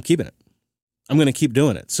 I'm keeping it. I'm going to keep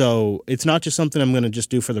doing it. So it's not just something I'm going to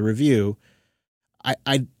just do for the review.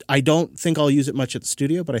 I don't think I'll use it much at the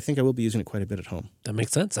studio, but I think I will be using it quite a bit at home. That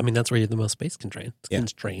makes sense. I mean, that's where you're the most space constrained.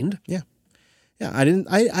 Yeah. Yeah. I don't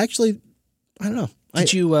know.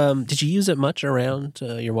 Did you use it much around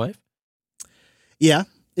your wife? Yeah,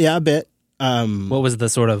 a bit. What was the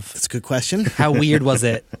sort of... That's a good question. How weird was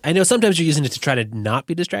it? I know sometimes you're using it to try to not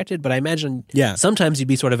be distracted, but I imagine sometimes you'd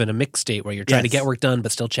be sort of in a mixed state where you're trying to get work done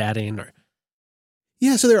but still chatting. Or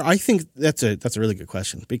Yeah, so I think that's a really good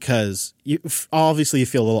question because obviously you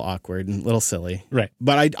feel a little awkward and a little silly. Right.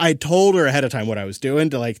 But I told her ahead of time what I was doing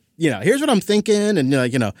to here's what I'm thinking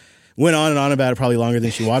and went on and on about it probably longer than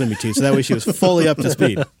she wanted me to. So that way she was fully up to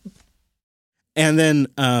speed. And then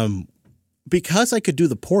because I could do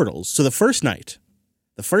the portals, so the first night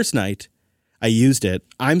I used it,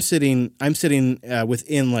 I'm sitting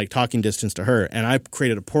within like talking distance to her and I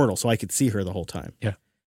created a portal so I could see her the whole time. Yeah.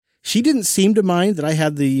 She didn't seem to mind that I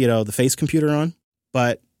had the face computer on,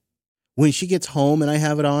 but when she gets home and I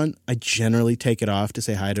have it on, I generally take it off to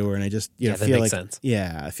say hi to her, and I just that feel makes like sense.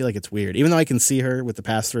 Yeah, I feel like it's weird, even though I can see her with the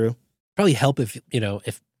pass through. Probably help if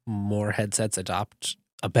more headsets adopt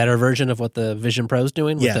a better version of what the Vision Pro's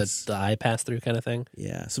doing with the eye pass through kind of thing.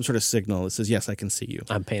 Yeah, some sort of signal that says yes, I can see you.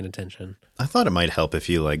 I'm paying attention. I thought it might help if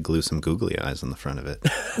you like glue some googly eyes on the front of it.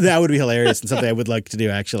 That would be hilarious and something I would like to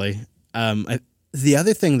do actually. The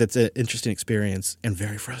other thing that's an interesting experience and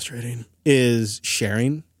very frustrating is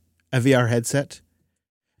sharing a VR headset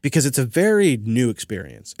because it's a very new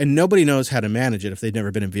experience and nobody knows how to manage it if they've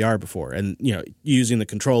never been in VR before. And, using the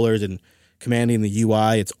controllers and commanding the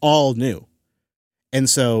UI, it's all new. And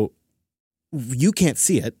so you can't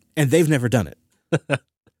see it and they've never done it.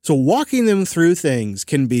 So walking them through things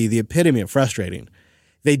can be the epitome of frustrating.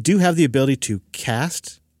 They do have the ability to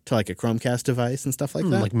cast to like a Chromecast device and stuff like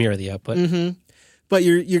that. Like mirror the output. Mm-hmm. But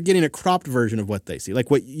you're getting a cropped version of what they see. Like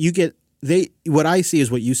what you get, what I see is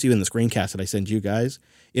what you see in the screencast that I send you guys.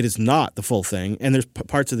 It is not the full thing, and there's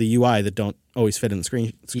parts of the UI that don't always fit in the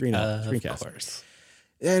screencast. Of course.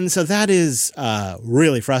 And so that is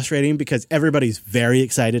really frustrating because everybody's very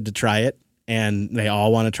excited to try it, and they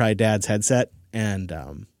all want to try Dad's headset, and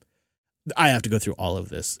I have to go through all of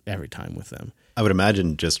this every time with them. I would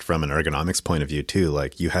imagine just from an ergonomics point of view too,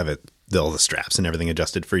 like you have all the straps and everything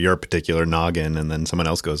adjusted for your particular noggin, and then someone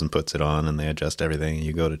else goes and puts it on and they adjust everything, and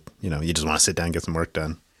you go to, you just want to sit down and get some work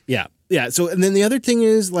done. Yeah. Yeah. So, and then the other thing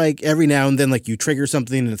is like every now and then, like you trigger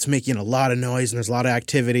something and it's making a lot of noise and there's a lot of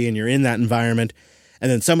activity and you're in that environment,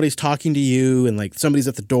 and then somebody's talking to you and like somebody's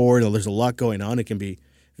at the door and there's a lot going on. It can be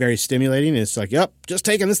very stimulating. And it's like, yep, just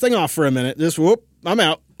taking this thing off for a minute. Just whoop, I'm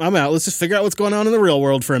out. Let's just figure out what's going on in the real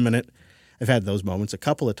world for a minute. I've had those moments a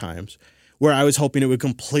couple of times where I was hoping it would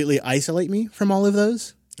completely isolate me from all of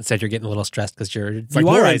those. Instead, you're getting a little stressed because you like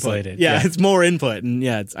are isolated. Yeah, it's more input, and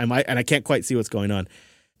I can't quite see what's going on.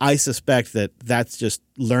 I suspect that that's just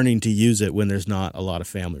learning to use it when there's not a lot of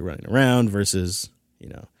family running around versus,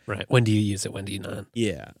 Right. When do you use it? When do you not?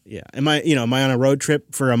 Yeah. Am I on a road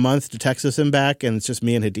trip for a month to Texas and back, and it's just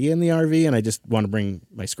me and Hadia in the RV, and I just want to bring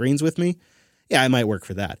my screens with me? Yeah, I might work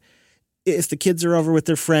for that. If the kids are over with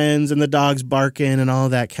their friends and the dog's barking and all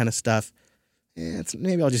that kind of stuff,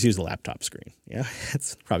 maybe I'll just use the laptop screen. Yeah,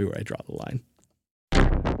 that's probably where I draw the line.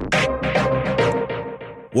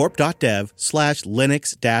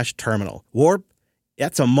 Warp.dev/Linux-terminal. Warp,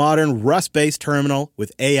 that's a modern Rust-based terminal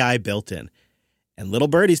with AI built in. And little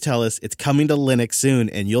birdies tell us it's coming to Linux soon,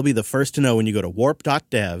 and you'll be the first to know when you go to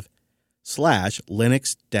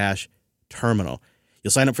warp.dev/Linux-terminal.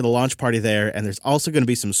 You'll sign up for the launch party there, and there's also going to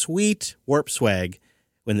be some sweet Warp swag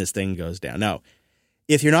when this thing goes down. Now,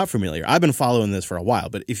 if you're not familiar, I've been following this for a while,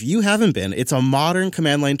 but if you haven't been, it's a modern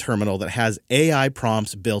command line terminal that has AI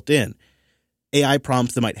prompts built in. AI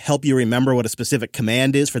prompts that might help you remember what a specific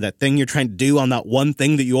command is for that thing you're trying to do on that one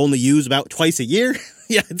thing that you only use about twice a year.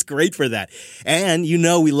 Yeah, it's great for that. And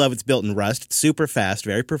we love it's built in Rust. It's super fast,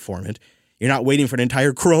 very performant. You're not waiting for an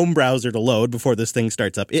entire Chrome browser to load before this thing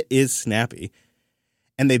starts up. It is snappy.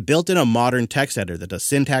 And they built in a modern text editor that does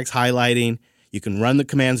syntax highlighting. You can run the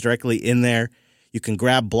commands directly in there. You can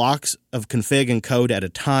grab blocks of config and code at a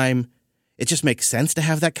time. It just makes sense to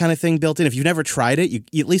have that kind of thing built in. If you've never tried it, you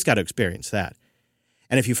at least got to experience that.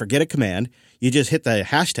 And if you forget a command, you just hit the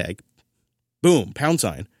hashtag, boom,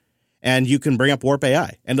 $, and you can bring up Warp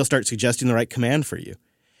AI, and they'll start suggesting the right command for you.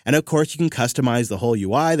 And of course, you can customize the whole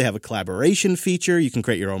UI. They have a collaboration feature. You can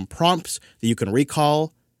create your own prompts that you can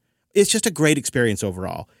recall. It's just a great experience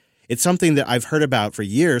overall. It's something that I've heard about for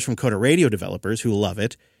years from Coda Radio developers who love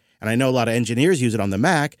it. And I know a lot of engineers use it on the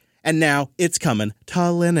Mac. And now it's coming to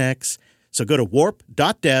Linux. So go to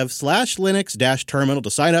warp.dev/Linux-terminal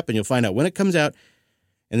to sign up, and you'll find out when it comes out.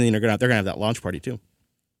 And then they're going to have that launch party too.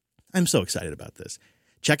 I'm so excited about this.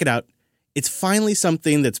 Check it out. It's finally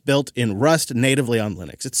something that's built in Rust natively on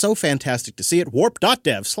Linux. It's so fantastic to see it.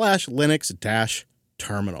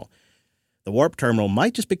 Warp.dev/Linux-terminal. The Warp terminal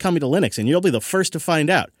might just be coming to Linux, and you'll be the first to find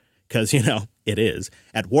out because, it is,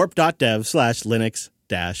 at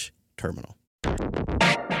warp.dev/linux-terminal.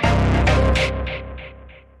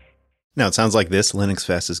 Now, it sounds like this Linux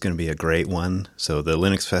Fest is going to be a great one. So the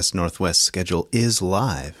Linux Fest Northwest schedule is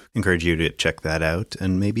live. Encourage you to check that out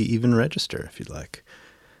and maybe even register if you'd like.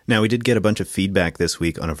 Now, we did get a bunch of feedback this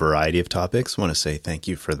week on a variety of topics. Want to say thank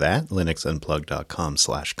you for that.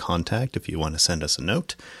 linuxunplugged.com/contact if you want to send us a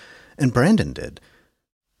note. And Brandon did.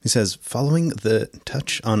 He says, following the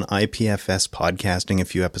touch on IPFS podcasting a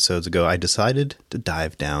few episodes ago, I decided to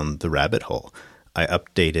dive down the rabbit hole. I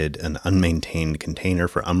updated an unmaintained container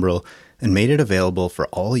for Umbrel and made it available for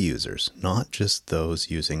all users, not just those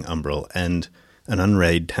using Umbrel, and an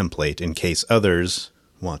unraid template in case others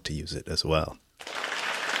want to use it as well.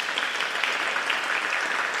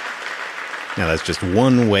 Now, that's just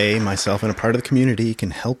one way myself and a part of the community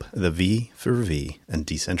can help the V for V and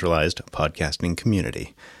decentralized podcasting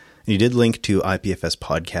community. And you did link to IPFS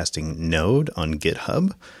podcasting node on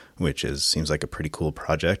GitHub, which seems like a pretty cool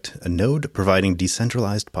project. A node providing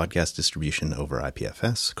decentralized podcast distribution over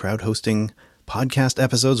IPFS, crowd hosting podcast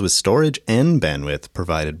episodes with storage and bandwidth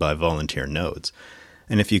provided by volunteer nodes.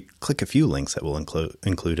 And if you click a few links that we'll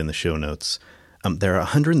include in the show notes, there are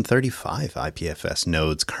 135 IPFS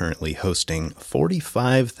nodes currently hosting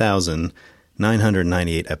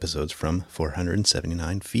 45,998 episodes from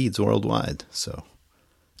 479 feeds worldwide. So,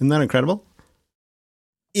 isn't that incredible?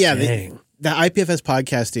 Yeah, the IPFS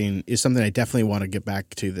podcasting is something I definitely want to get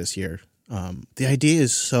back to this year. The idea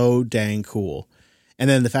is so dang cool. And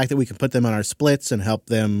then the fact that we can put them on our splits and help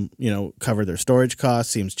them, cover their storage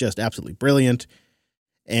costs seems just absolutely brilliant.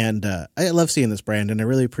 And I love seeing this, Brandon. I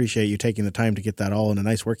really appreciate you taking the time to get that all in a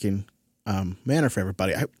nice working manner for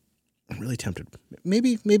everybody. I'm really tempted.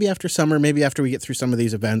 Maybe after summer, maybe after we get through some of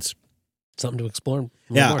these events. Something to explore.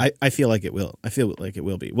 Yeah, I feel like it will. I feel like it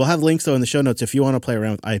will be. We'll have links, though, in the show notes if you want to play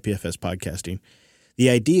around with IPFS podcasting. The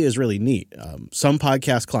idea is really neat. Some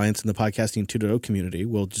podcast clients in the Podcasting 2.0 community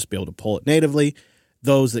will just be able to pull it natively.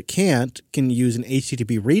 Those that can't can use an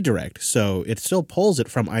HTTP redirect. So it still pulls it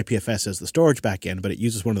from IPFS as the storage backend, but it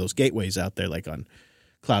uses one of those gateways out there like on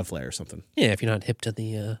Cloudflare or something. Yeah, if you're not hip to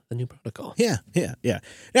the new protocol. Yeah.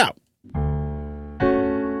 Now.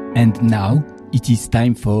 And now it is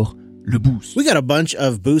time for Le Boost. We got a bunch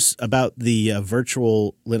of boosts about the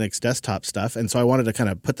virtual Linux desktop stuff, and so I wanted to kind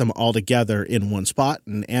of put them all together in one spot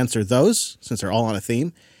and answer those since they're all on a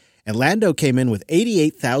theme. And Lando came in with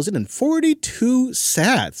 88,042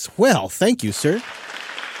 sats. Well, thank you, sir.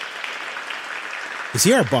 Is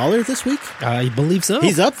he our baller this week? I believe so.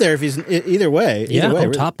 He's up there if he's either way. Yeah,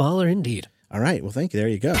 really. top baller indeed. All right. Well, thank you. There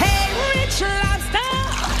you go. Hey, rich lobster!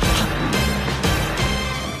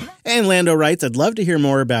 And Lando writes, I'd love to hear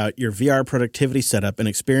more about your VR productivity setup and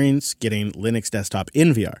experience getting Linux desktop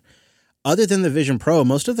in VR. Other than the Vision Pro,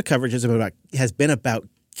 most of the coverage has been about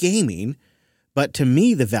gaming. But to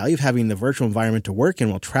me, the value of having the virtual environment to work in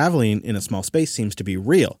while traveling in a small space seems to be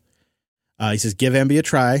real. He says, give Emby a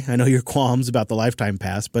try. I know your qualms about the Lifetime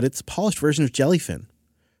Pass, but it's a polished version of Jellyfin.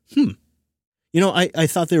 I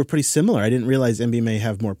thought they were pretty similar. I didn't realize Emby may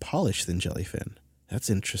have more polish than Jellyfin. That's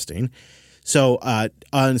interesting. So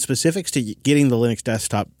on specifics to getting the Linux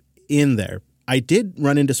desktop in there, I did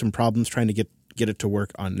run into some problems trying to get it to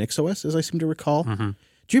work on NixOS, as I seem to recall. Mm-hmm.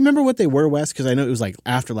 Do you remember what they were, Wes? Because I know it was like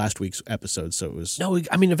after last week's episode, so it was... No,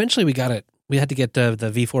 eventually we got it. We had to get the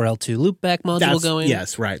V4L2 loopback module going.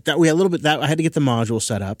 Yes, right. We had a little bit I had to get the module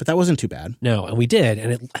set up, but that wasn't too bad. No, and we did.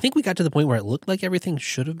 And I think we got to the point where it looked like everything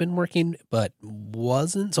should have been working, but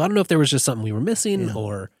wasn't. So I don't know if there was just something we were missing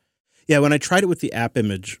or... Yeah, when I tried it with the app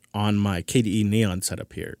image on my KDE Neon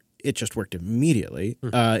setup here, it just worked immediately.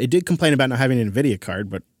 It did complain about not having an NVIDIA card,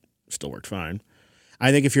 but still worked fine.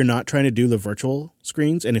 I think if you're not trying to do the virtual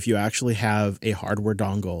screens and if you actually have a hardware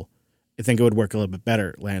dongle, I think it would work a little bit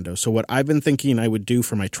better, Lando. So what I've been thinking I would do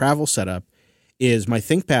for my travel setup is my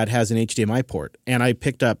ThinkPad has an HDMI port, and I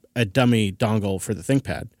picked up a dummy dongle for the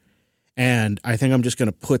ThinkPad. And I think I'm just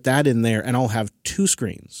going to put that in there, and I'll have two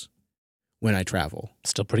screens when I travel.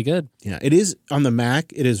 Still pretty good. Yeah, it is on the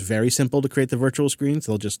Mac. It is very simple to create the virtual screens.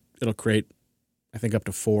 It'll create, I think, up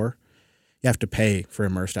to 4. You have to pay for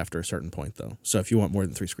Immersed after a certain point, though. So if you want more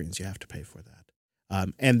than 3 screens, you have to pay for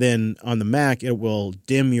that. And then on the Mac, it will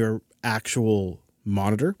dim your actual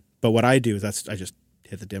monitor. But what I do is I just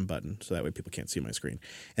hit the dim button so that way people can't see my screen.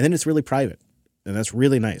 And then it's really private, and that's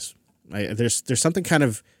really nice. There's something kind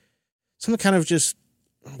of just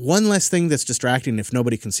one less thing that's distracting if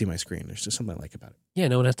nobody can see my screen. There's just something I like about it. Yeah,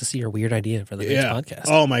 no one has to see your weird idea for the next podcast.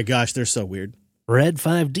 Oh my gosh, they're so weird. Red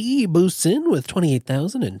 5D boosts in with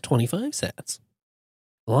 28,025 sats.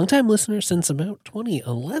 A longtime listener since about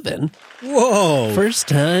 2011. Whoa. First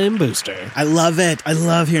time booster. I love it. I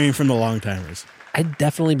love hearing from the long-timers. I'd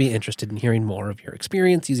definitely be interested in hearing more of your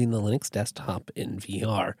experience using the Linux desktop in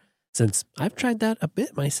VR, since I've tried that a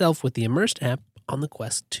bit myself with the Immersed app on the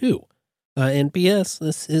Quest 2. And P.S.,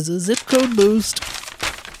 this is a zip code boost.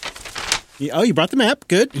 Oh, you brought the map.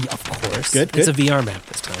 Good. Yeah, of course. Good. It's a VR map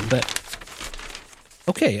this time, but...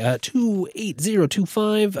 Okay,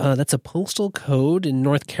 28025, that's a postal code in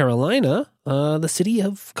North Carolina, the city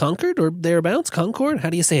of Concord or thereabouts. Concord? How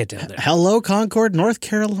do you say it down there? Hello, Concord, North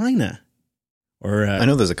Carolina. Or I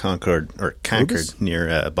know there's a Concord Rubus?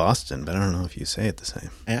 near Boston, but I don't know if you say it the same.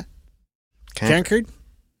 Yeah. Concord.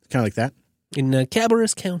 Kind of like that. In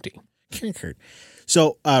Cabarrus County. Concord.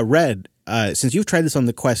 So, Red, since you've tried this on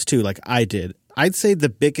the Quest 2 like I did, I'd say the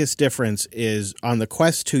biggest difference is on the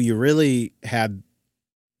Quest 2, you really had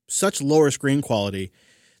such lower screen quality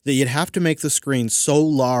that you'd have to make the screens so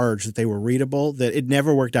large that they were readable that it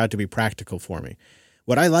never worked out to be practical for me.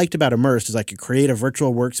 What I liked about Immersed is I could create a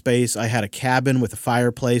virtual workspace. I had a cabin with a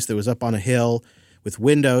fireplace that was up on a hill with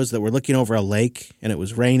windows that were looking over a lake, and it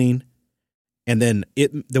was raining. And then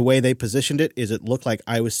the way they positioned it is it looked like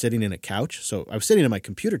I was sitting in a couch. So I was sitting in my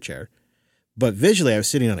computer chair, but visually I was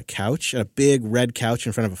sitting on a couch, a big red couch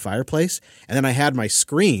in front of a fireplace. And then I had my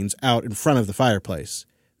screens out in front of the fireplace.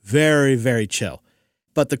 Very, very chill.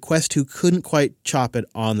 But the Quest 2 couldn't quite chop it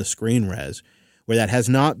on the screen res, where that has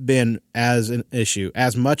not been as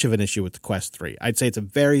much of an issue with the Quest 3. I'd say it's a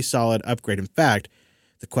very solid upgrade. In fact,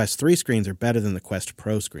 the Quest 3 screens are better than the Quest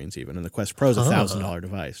Pro screens even, and the Quest Pro is a $1,000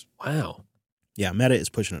 device. Wow. Yeah, Meta is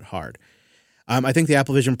pushing it hard. I think the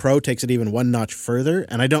Apple Vision Pro takes it even one notch further,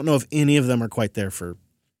 and I don't know if any of them are quite there for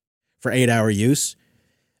 8-hour use.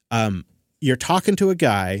 You're talking to a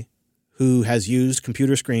guy who has used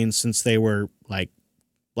computer screens since they were like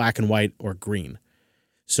black and white or green.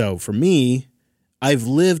 So for me, I've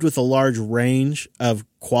lived with a large range of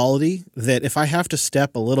quality that if I have to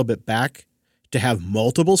step a little bit back to have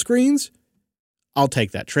multiple screens, I'll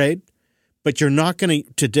take that trade. But you're not going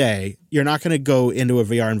to go into a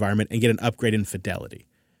VR environment and get an upgrade in fidelity.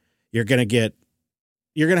 You're going to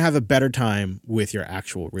have a better time with your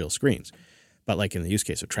actual real screens. But like in the use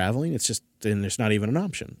case of traveling, then there's not even an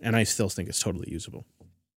option. And I still think it's totally usable.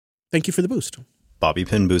 Thank you for the boost. Bobby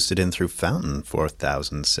Pin boosted in through Fountain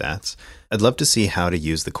 4,000 sats. I'd love to see how to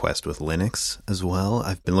use the Quest with Linux as well.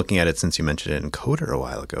 I've been looking at it since you mentioned it in Coder a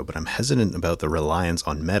while ago, but I'm hesitant about the reliance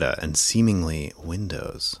on Meta and seemingly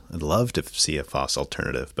Windows. I'd love to see a FOSS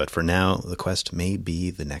alternative, but for now, the Quest may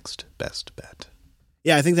be the next best bet.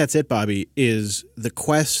 Yeah, I think that's it, Bobby, is the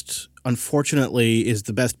Quest, unfortunately, is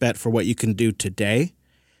the best bet for what you can do today.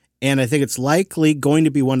 And I think it's likely going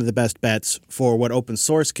to be one of the best bets for what open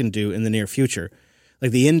source can do in the near future. Like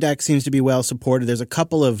the Index seems to be well supported. There's a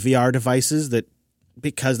couple of VR devices that,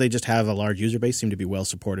 because they just have a large user base, seem to be well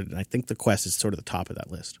supported. And I think the Quest is sort of the top of that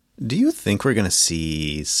list. Do you think we're going to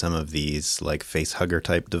see some of these like face hugger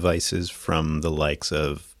type devices from the likes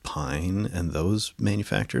of Pine and those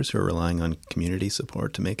manufacturers who are relying on community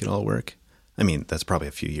support to make it all work? I mean, that's probably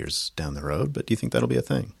a few years down the road, but do you think that'll be a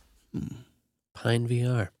thing? Pine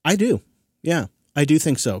VR. I do. Yeah, I do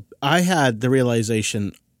think so. I had the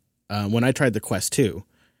realization when I tried the Quest 2,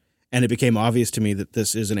 and it became obvious to me that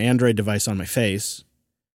this is an Android device on my face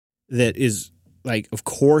that is like, of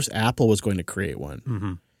course, Apple was going to create one.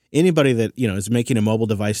 Mm-hmm. Anybody that, is making a mobile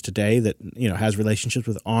device today that, has relationships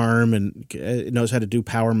with ARM and knows how to do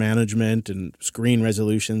power management and screen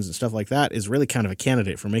resolutions and stuff like that is really kind of a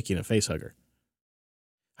candidate for making a face hugger.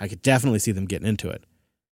 I could definitely see them getting into it.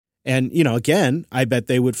 And, again, I bet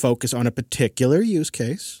they would focus on a particular use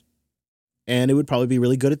case, and it would probably be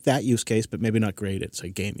really good at that use case, but maybe not great at, say,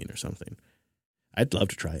 gaming or something. I'd love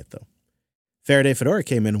to try it, though. Faraday Fedora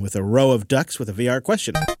came in with a row of ducks with a VR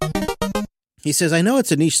question. He says, I know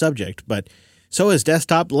it's a niche subject, but so is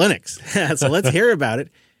desktop Linux. So let's hear about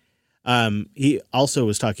it. He also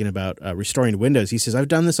was talking about restoring Windows. He says, I've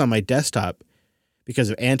done this on my desktop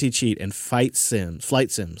because of anti-cheat and flight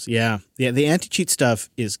sims. Yeah, the anti-cheat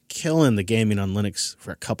stuff is killing the gaming on Linux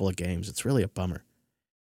for a couple of games. It's really a bummer.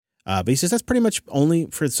 But he says that's pretty much only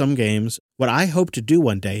for some games. What I hope to do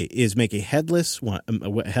one day is make a headless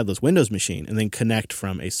Windows machine and then connect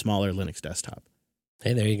from a smaller Linux desktop.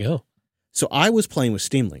 Hey, there you go. So I was playing with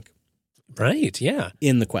Steam Link. Right, yeah.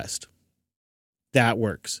 In the Quest. That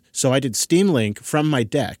works. So I did Steam Link from my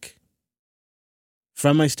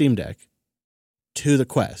Steam Deck, to the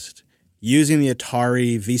Quest using the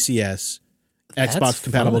Atari VCS Xbox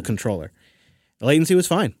compatible controller. The latency was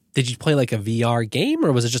fine. Did you play like a VR game,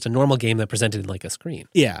 or was it just a normal game that presented like a screen?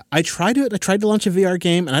 Yeah, I tried to launch a VR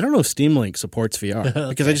game, and I don't know if Steam Link supports VR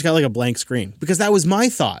because I just got like a blank screen. Because that was my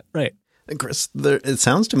thought. Right. Chris, it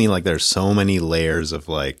sounds to me like there's so many layers of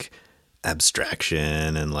like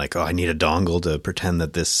abstraction and like, oh, I need a dongle to pretend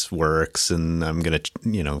that this works and I'm going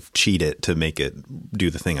to, cheat it to make it do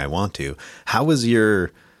the thing I want to. How was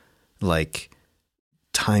your like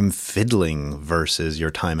time fiddling versus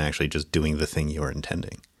your time actually just doing the thing you were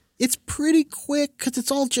intending? It's pretty quick because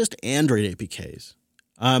it's all just Android APKs.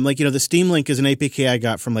 The Steam Link is an APK I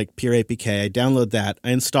got from like Pure APK. I download that.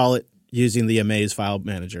 I install it using the Amaze file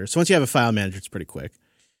manager. So once you have a file manager, it's pretty quick.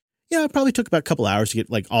 Yeah, it probably took about a couple hours to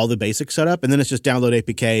get like all the basics set up. And then it's just download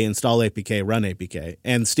APK, install APK, run APK.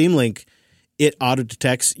 And Steam Link, it auto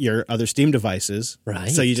detects your other Steam devices.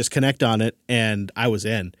 Right. So you just connect on it, and I was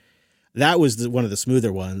in. That was one of the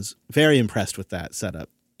smoother ones. Very impressed with that setup.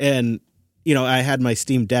 And I had my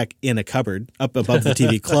Steam Deck in a cupboard up above the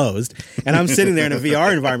TV closed, and I'm sitting there in a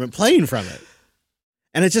VR environment playing from it.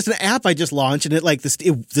 And it's just an app I just launched, and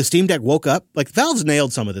the Steam Deck woke up. Like, Valve's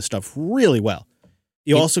nailed some of this stuff really well.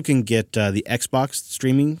 You also can get the Xbox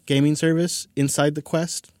streaming gaming service inside the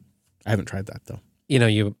Quest. I haven't tried that, though.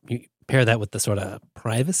 You pair that with the sort of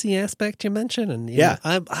privacy aspect you mentioned, and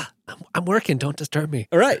I'm working. Don't disturb me.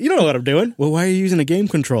 All right, you don't know what I'm doing. Well, why are you using a game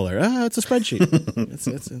controller? It's a spreadsheet.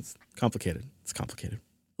 It's complicated. It's complicated.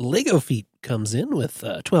 Lego Feet comes in with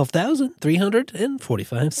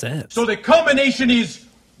 12,345 cents. So the combination is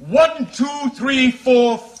 1, 2, 3,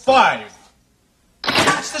 4, 5.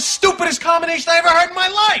 That's the stupidest combination I ever heard in my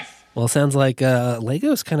life. Well, it sounds like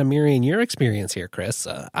Lego's kind of mirroring your experience here, Chris.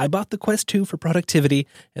 I bought the Quest 2 for productivity,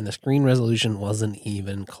 and the screen resolution wasn't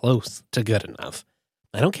even close to good enough.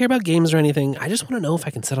 I don't care about games or anything. I just want to know if I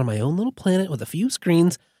can sit on my own little planet with a few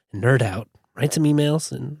screens and nerd out, write some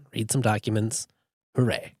emails, and read some documents.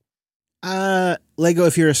 Hooray. Lego,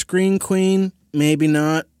 if you're a screen queen, maybe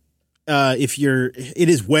not. It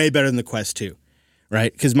is way better than the Quest 2,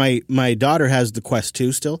 right? Because my daughter has the Quest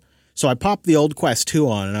 2 still. So I popped the old Quest 2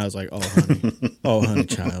 on, and I was like, "Oh, honey, oh, honey,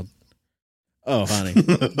 child, oh, honey,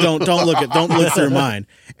 don't look through mine."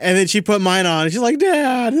 And then she put mine on, and she's like,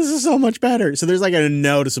 "Dad, this is so much better." So there's like a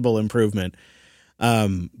noticeable improvement.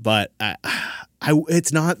 But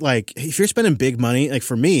it's not like if you're spending big money, like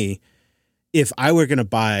for me, if I were going to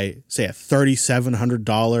buy, say, a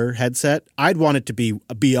 $3,700 headset, I'd want it to be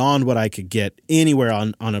beyond what I could get anywhere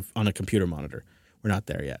on a computer monitor. We're not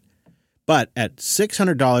there yet. But at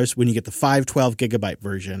 $600, when you get the 512 gigabyte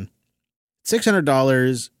version,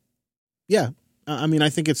 $600, yeah. I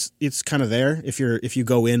think it's kind of there if you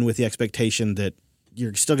go in with the expectation that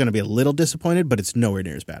you're still going to be a little disappointed, but it's nowhere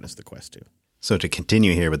near as bad as the Quest 2. So to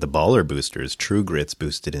continue here with the baller boosters, True Grits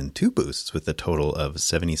boosted in 2 boosts with a total of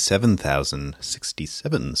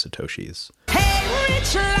 77,067 Satoshis. Hey,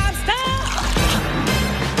 Rich Lobster!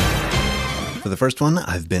 For the first one,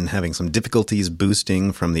 I've been having some difficulties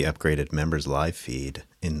boosting from the upgraded members live feed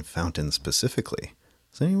in Fountain specifically.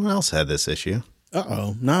 Has anyone else had this issue?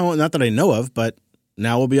 Uh-oh. No, not that I know of, but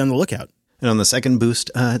now we'll be on the lookout. And on the second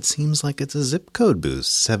boost, it seems like it's a zip code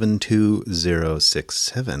boost,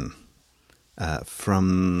 72067.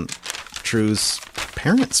 From True's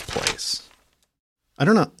parents' place. I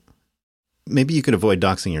don't know. Maybe you could avoid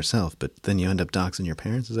doxing yourself, but then you end up doxing your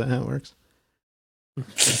parents. Is that how it works?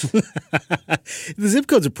 The zip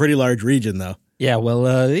code's a pretty large region, though. Yeah,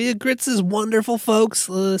 well, Grits' wonderful folks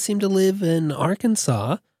seem to live in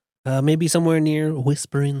Arkansas, maybe somewhere near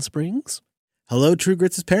Whispering Springs. Hello, True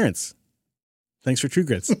Grits' parents. Thanks for True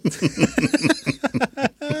Grits.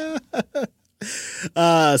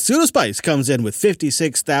 Pseudospice comes in with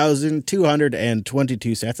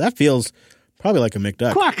 56,222 cents. That feels probably like a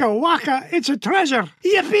McDuck. Quacka waka, it's a treasure.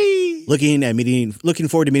 Yippee! Looking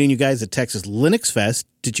forward to meeting you guys at Texas Linux Fest.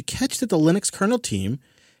 Did you catch that the Linux kernel team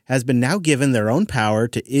has been now given their own power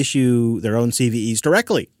to issue their own CVEs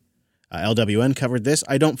directly? LWN covered this.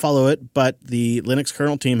 I don't follow it, but the Linux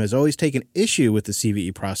kernel team has always taken issue with the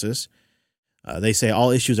CVE process. They say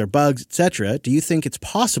all issues are bugs, etc. Do you think it's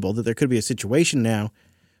possible that there could be a situation now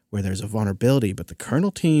where there's a vulnerability, but the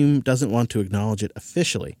kernel team doesn't want to acknowledge it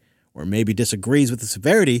officially, or maybe disagrees with the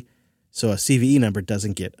severity, so a CVE number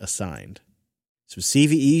doesn't get assigned? So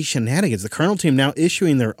CVE shenanigans. The kernel team now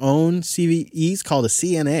issuing their own CVEs called a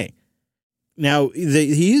CNA. Now,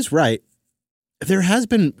 he is right. There has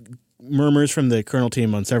been murmurs from the kernel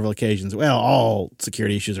team on several occasions. Well, all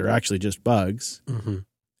security issues are actually just bugs. Mm-hmm.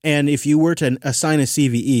 And if you were to assign a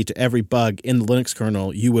CVE to every bug in the Linux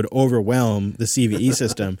kernel, you would overwhelm the CVE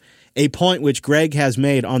system, a point which Greg has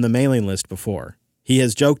made on the mailing list before. He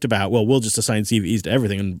has joked about, well, we'll just assign CVEs to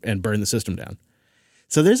everything and burn the system down.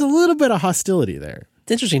 So there's a little bit of hostility there.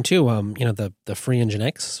 It's interesting too. The free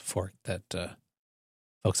Nginx fork that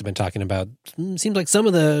folks have been talking about. Seems like some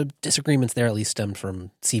of the disagreements there at least stemmed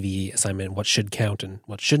from CVE assignment, what should count and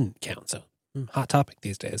what shouldn't count. So hot topic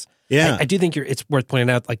these days. Yeah. I do think it's worth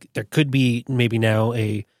pointing out, like there could be maybe now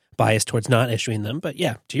a bias towards not issuing them. But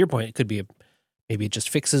yeah, to your point, it could be maybe it just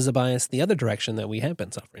fixes a bias the other direction that we have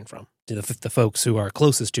been suffering from. The folks who are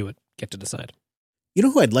closest to it get to decide. You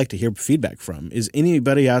know who I'd like to hear feedback from is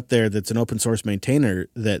anybody out there that's an open source maintainer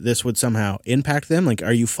that this would somehow impact them. Like,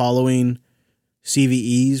 are you following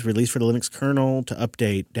CVEs released for the Linux kernel to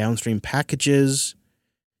update downstream packages?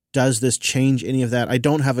 Does this change any of that? I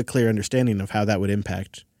don't have a clear understanding of how that would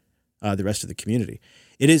impact the rest of the community.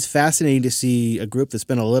 It is fascinating to see a group that's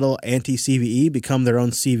been a little anti-CVE become their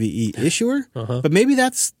own CVE issuer, but maybe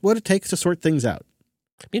that's what it takes to sort things out.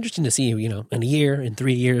 It'd be interesting to see, in a year, in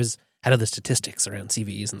 3 years, how do the statistics around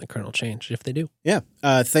CVEs and the kernel change, if they do? Yeah.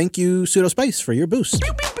 Thank you, Pseudospice, for your boost.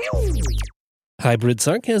 Hybrid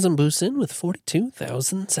Sarcasm boosts in with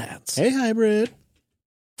 42,000 sats. Hey, Hybrid.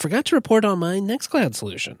 Forgot to report on my Nextcloud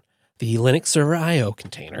solution, the Linux Server I/O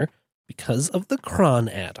container, because of the cron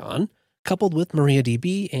add-on, coupled with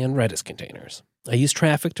MariaDB and Redis containers. I used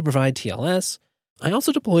Traffic to provide TLS. I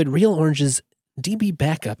also deployed Real Orange's DB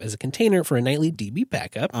Backup as a container for a nightly DB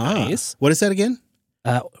backup. Nice. What is that again?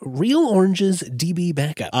 Real Orange's DB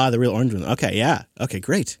Backup. The Real Orange one. Okay, yeah. Okay,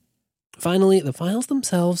 great. Finally, the files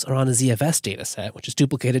themselves are on a ZFS dataset, which is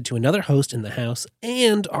duplicated to another host in the house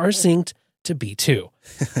and are synced to B2.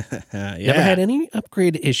 Never had any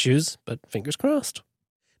upgrade issues, but fingers crossed.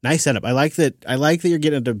 Nice setup. I like that you're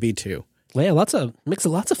getting into B2. Yeah, lots of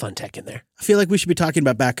fun tech in there. I feel like we should be talking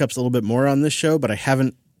about backups a little bit more on this show, but I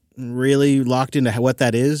haven't really locked into what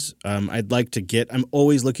that is. I'm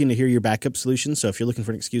always looking to hear your backup solutions. So if you're looking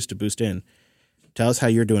for an excuse to boost in, tell us how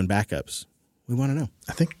you're doing backups. We want to know.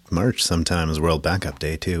 I think March sometime is World Backup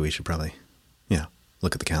Day too. We should probably,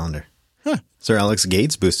 look at the calendar. Huh. Sir Alex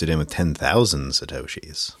Gates boosted in with 10,000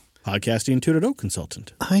 Satoshis. Podcasting 2.0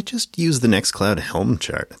 consultant. I just use the Nextcloud Helm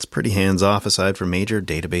chart. It's pretty hands-off aside from major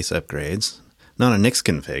database upgrades. Not a Nix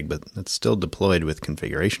config, but it's still deployed with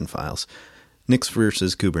configuration files. Nix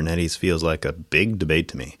versus Kubernetes feels like a big debate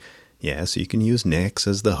to me. Yes, you can use Nix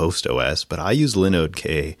as the host OS, but I use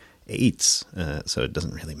Linode K8s, so it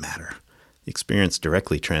doesn't really matter. The experience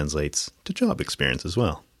directly translates to job experience as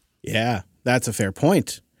well. Yeah, that's a fair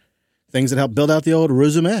point. Things that help build out the old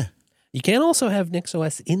resume. You can also have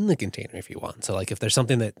NixOS in the container if you want. So like if there's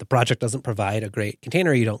something that the project doesn't provide a great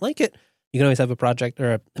container or you don't like it, you can always have a project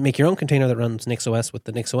or make your own container that runs NixOS with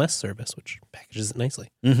the NixOS service, which packages it nicely.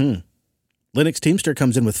 Mm-hmm. Linux Teamster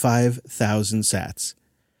comes in with 5,000 sats.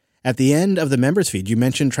 At the end of the members feed, you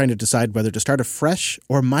mentioned trying to decide whether to start afresh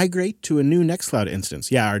or migrate to a new Nextcloud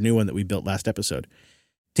instance. Yeah, our new one that we built last episode.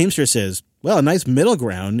 Teamster says, well, a nice middle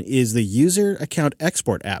ground is the user account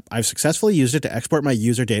export app. I've successfully used it to export my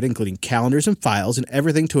user data, including calendars and files and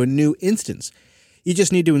everything to a new instance. You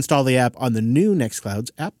just need to install the app on the new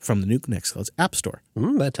Nextcloud's app from the new Nextcloud's App Store.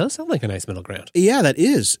 That does sound like a nice middle ground. Yeah, that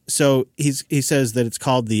is. So he says that it's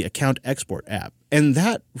called the account export app. And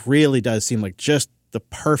that really does seem like just the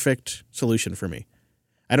perfect solution for me.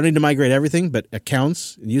 I don't need to migrate everything, but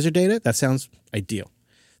accounts and user data, that sounds ideal.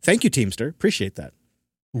 Thank you, Teamster. Appreciate that.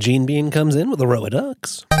 Gene Bean comes in with a row of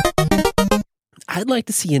ducks. I'd like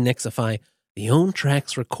to see you Nixify the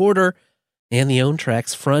OwnTracks recorder and the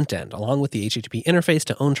OwnTracks front end, along with the HTTP interface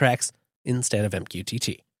to OwnTracks instead of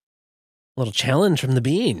MQTT. A little challenge from the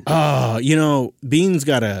Bean. Oh, Bean's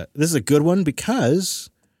got this is a good one because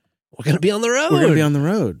we're going to be on the road. We're going to be on the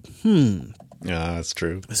road. Yeah, that's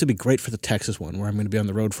true. This would be great for the Texas one, where I'm going to be on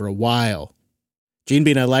the road for a while. Gene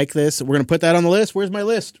Bean, I like this. We're going to put that on the list. Where's my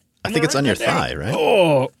list? I think it's on your thigh, right?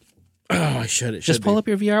 Oh, I should. It Just pull up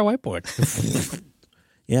your VR whiteboard.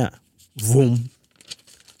 Yeah. Vroom.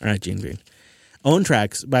 All right, Gene Bean.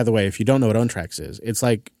 OwnTracks, by the way, if you don't know what OwnTracks is, it's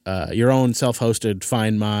like your own self-hosted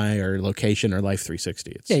Find My or Location or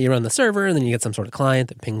Life360. Yeah, you run the server, and then you get some sort of client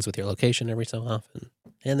that pings with your location every so often.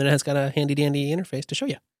 And then it has got a handy-dandy interface to show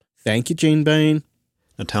you. Thank you, Gene Bean.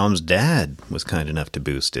 Now, Tom's dad was kind enough to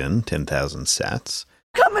boost in 10,000 sats.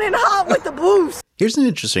 Coming in hot with the boost. Here's an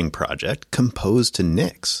interesting project, Compose to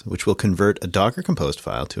Nix, which will convert a Docker composed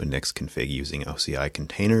file to a Nix config using OCI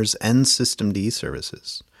containers and systemd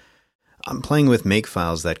services. I'm playing with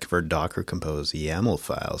makefiles that convert Docker Compose YAML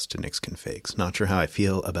files to Nix configs. Not sure how I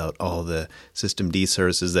feel about all the systemd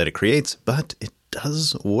services that it creates, but it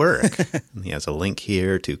does work. He has a link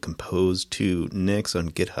here to Compose to Nix on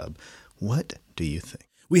GitHub. What do you think?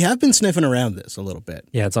 We have been sniffing around this a little bit.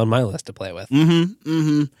 Yeah, it's on my list to play with.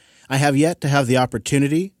 I have yet to have the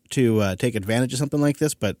opportunity to take advantage of something like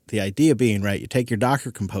this, but the idea being, right, you take your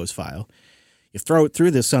Docker Compose file, you throw it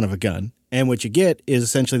through this son of a gun, and what you get is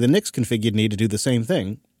essentially the Nix config you'd need to do the same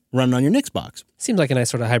thing running on your Nix box. Seems like a nice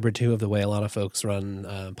sort of hybrid, too, of the way a lot of folks run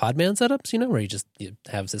Podman setups, where you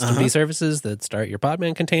have systemd services that start your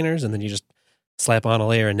Podman containers, and then you just slap on a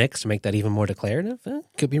layer of Nix to make that even more declarative.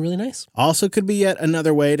 Could be really nice. Also could be yet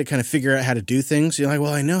another way to kind of figure out how to do things. You're like,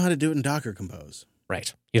 well, I know how to do it in Docker Compose.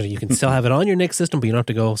 Right. You can still have it on your Nix system, but you don't have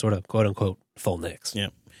to go sort of quote-unquote full Nix. Yeah.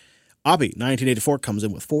 Abby, 1984, comes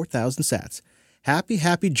in with 4,000 sats.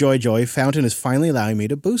 Happy, joy, Fountain is finally allowing me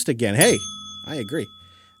to boost again. Hey, I agree.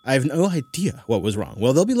 I have no idea what was wrong.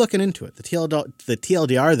 Well, they'll be looking into it. The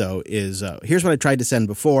TLDR, though, is here's what I tried to send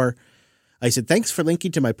before. I said, thanks for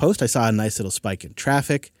linking to my post. I saw a nice little spike in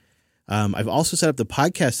traffic. I've also set up the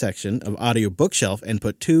podcast section of Audio Bookshelf and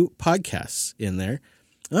put 2 podcasts in there.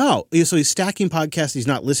 Oh, so he's stacking podcasts he's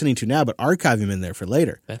not listening to now, but archive him in there for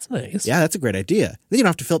later. That's nice. Yeah, that's a great idea. Then you don't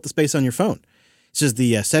have to fill up the space on your phone. It says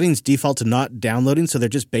the settings default to not downloading, so they're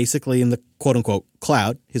just basically in the quote-unquote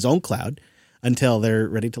cloud, his own cloud, until they're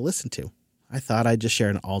ready to listen to. I thought I'd just share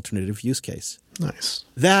an alternative use case. Nice.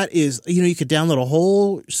 That is, you could download a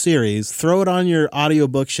whole series, throw it on your Audio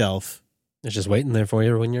Bookshelf. It's just waiting there for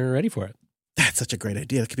you when you're ready for it. That's such a great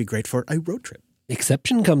idea. That could be great for a road trip.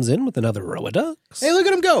 Exception comes in with another row of ducks. Hey, look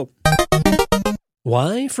at him go.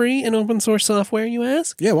 Why free and open source software, you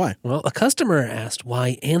ask? Yeah, why? Well, a customer asked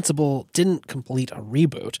why Ansible didn't complete a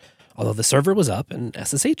reboot, although the server was up and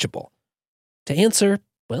SSHable. To answer,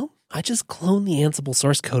 well, I just clone the Ansible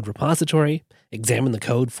source code repository, examine the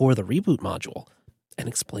code for the reboot module, and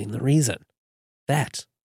explain the reason. That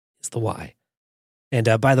is the why.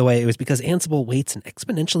 And by the way, it was because Ansible waits an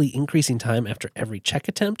exponentially increasing time after every check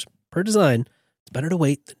attempt. Per design, it's better to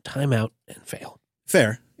wait than time out and fail.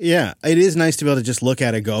 Fair. Yeah, it is nice to be able to just look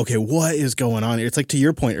at it and go, okay, what is going on here? It's like to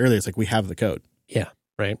your point earlier, it's like we have the code. Yeah,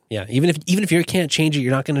 right. Yeah, even if you can't change it, you're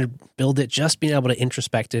not going to build it. Just being able to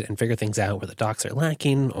introspect it and figure things out where the docs are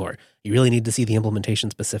lacking, or you really need to see the implementation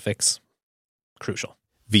specifics. Crucial.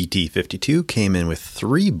 VT52 came in with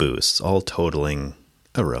 3 boosts, all totaling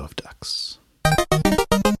a row of ducks.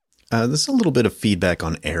 This is a little bit of feedback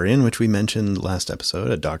on Arian, which we mentioned last episode,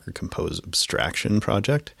 a Docker Compose abstraction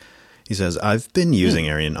project. He says, I've been using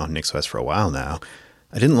Arian on NixOS for a while now.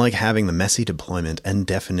 I didn't like having the messy deployment and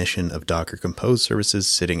definition of Docker Compose services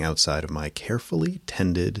sitting outside of my carefully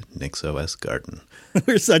tended NixOS garden.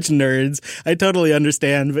 We're such nerds. I totally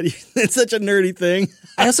understand, but it's such a nerdy thing.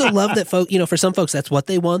 I also love that for some folks, that's what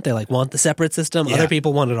they want. They want the separate system. Yeah. Other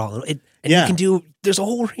people want it all. You can do, there's a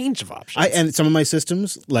whole range of options. And some of my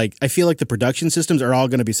systems, I feel like the production systems are all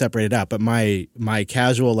going to be separated out, but my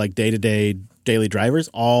casual, day-to-day daily drivers,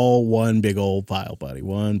 all one big old file, buddy.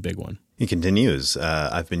 One big one. He continues,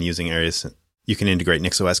 I've been using areas. You can integrate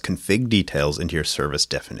NixOS config details into your service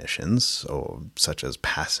definitions, such as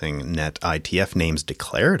passing net ITF names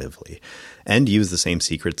declaratively, and use the same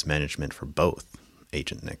secrets management for both.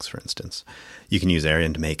 Agent Nix, for instance. You can use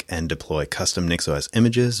Arian to make and deploy custom NixOS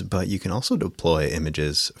images, but you can also deploy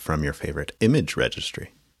images from your favorite image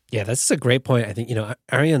registry. Yeah, that's a great point. I think,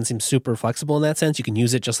 Arian seems super flexible in that sense. You can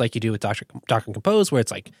use it just like you do with Docker Compose, where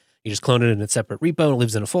it's like you just clone it in a separate repo and it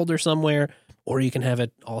lives in a folder somewhere, or you can have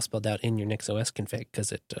it all spelled out in your NixOS config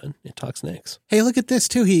because it talks Nix. Hey, look at this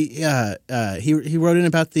too. He wrote in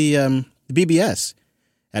about the BBS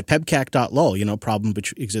at pebcac.lol. Problem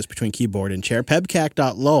exists between keyboard and chair.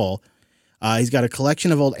 Pebcac.lol. He's got a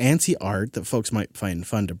collection of old ANSI art that folks might find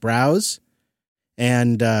fun to browse.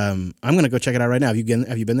 And I'm going to go check it out right now. Have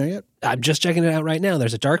you been there yet? I'm just checking it out right now.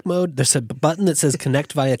 There's a dark mode. There's a button that says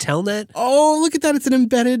connect via telnet. Oh, look at that. It's an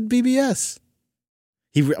embedded BBS.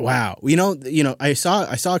 Wow. I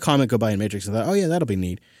saw a comment go by in Matrix and thought, oh yeah, that'll be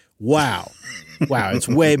neat. Wow. Wow. It's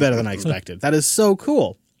way better than I expected. That is so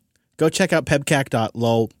cool. Go check out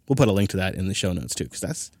pebcac.lol. We'll put a link to that in the show notes too,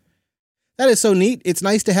 because that is so neat. It's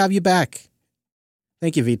nice to have you back.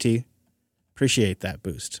 Thank you, VT. Appreciate that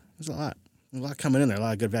boost. There's a lot coming in there, a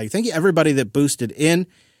lot of good value. Thank you, everybody that boosted in.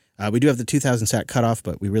 We do have the 2,000 sat cutoff,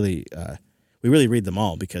 but we really read them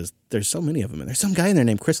all because there's so many of them. And there's some guy in there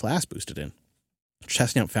named Chris Lass boosted in.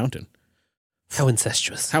 Chestnut Fountain. How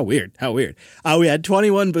incestuous. How weird. We had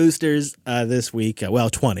 21 boosters this week.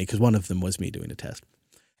 20, because one of them was me doing a test.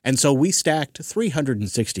 And so we stacked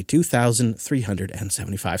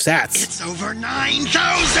 362,375 sats. It's over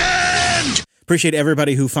 9,000! Appreciate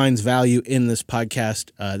everybody who finds value in this podcast.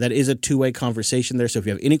 That is a two-way conversation there. So if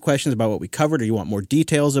you have any questions about what we covered or you want more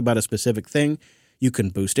details about a specific thing, you can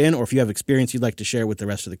boost in. Or if you have experience you'd like to share with the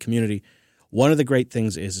rest of the community, One of the great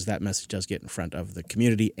things is that message does get in front of the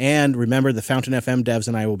community. And remember, the Fountain FM devs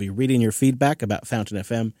and I will be reading your feedback about Fountain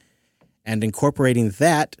FM and incorporating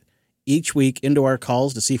that each week into our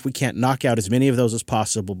calls to see if we can't knock out as many of those as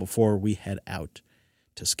possible before we head out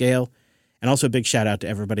to scale. And also a big shout out to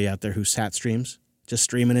everybody out there who sat streams, just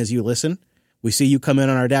streaming as you listen. We see you come in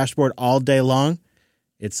on our dashboard all day long.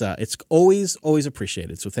 It's always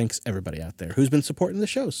appreciated. So thanks everybody out there who's been supporting the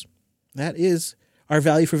shows. That is our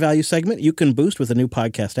value for value segment. You can boost with a new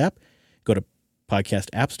podcast app. Go to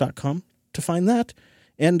podcastapps.com to find that.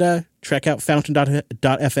 And check out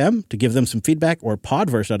fountain.fm to give them some feedback, or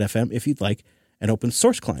podverse.fm if you'd like an open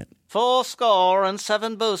source client. 4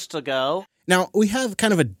 boosts to go. Now, we have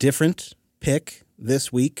kind of a different pick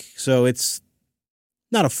this week, so it's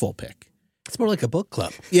not a full pick. It's more like a book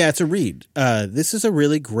club. Yeah, it's a read. This is a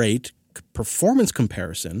really great performance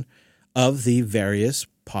comparison of the various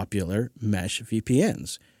popular mesh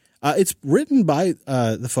VPNs. It's written by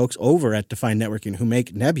the folks over at Defined Networking who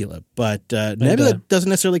make Nebula, but Nebula doesn't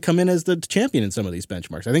necessarily come in as the champion in some of these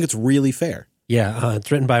benchmarks. I think it's really fair. Yeah,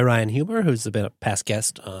 it's written by Ryan Huber, who's been a past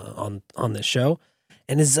guest on this show.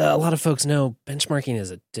 And as a lot of folks know, benchmarking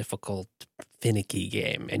is a difficult, finicky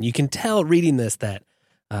game. And you can tell reading this that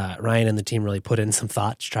Ryan and the team really put in some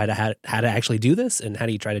thought to try to how to actually do this, and how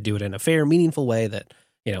do you try to do it in a fair, meaningful way that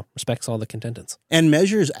respects all the contendants. And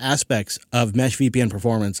measures aspects of mesh VPN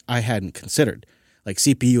performance I hadn't considered, like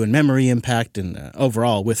CPU and memory impact and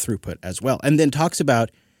overall with throughput as well. And then talks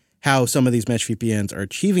about how some of these mesh VPNs are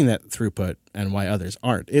achieving that throughput and why others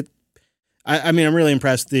aren't. I'm really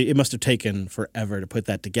impressed. It must have taken forever to put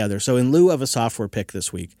that together. So in lieu of a software pick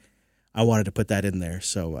this week, I wanted to put that in there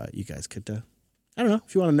so you guys could, I don't know,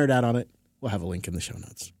 if you want to nerd out on it, we'll have a link in the show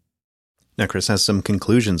notes. Now, Chris has some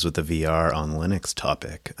conclusions with the VR on Linux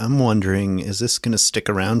topic. I'm wondering, is this going to stick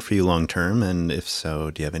around for you long term? And if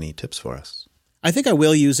so, do you have any tips for us? I think I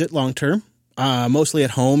will use it long term, mostly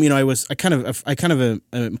at home. I kind of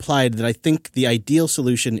implied that I think the ideal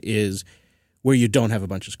solution is where you don't have a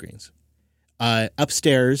bunch of screens.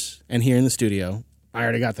 Upstairs and here in the studio, I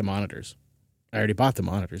already got the monitors. I already bought the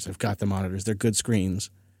monitors. I've got the monitors. They're good screens.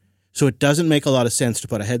 So it doesn't make a lot of sense to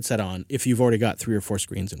put a headset on if you've already got 3 or 4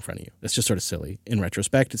 screens in front of you. That's just sort of silly. In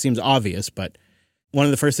retrospect, it seems obvious, but one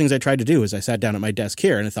of the first things I tried to do is I sat down at my desk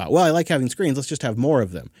here and I thought, well, I like having screens. Let's just have more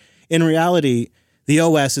of them. In reality, the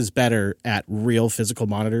OS is better at real physical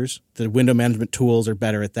monitors. The window management tools are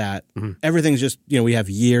better at that. Mm-hmm. Everything's just, we have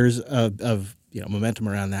years of momentum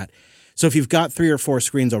around that. So if you've got 3 or 4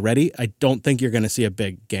 screens already, I don't think you're going to see a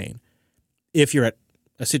big gain. If you're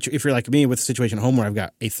if you're like me with a situation at home where I've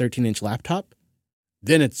got a 13-inch laptop,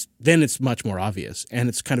 then it's much more obvious, and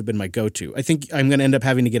it's kind of been my go-to. I think I'm going to end up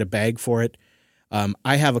having to get a bag for it.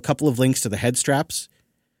 I have a couple of links to the head straps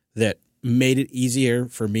that made it easier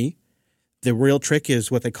for me. The real trick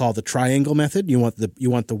is what they call the triangle method. You want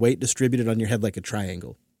the weight distributed on your head like a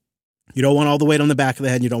triangle. You don't want all the weight on the back of the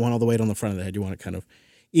head. You don't want all the weight on the front of the head. You want it kind of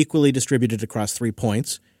equally distributed across 3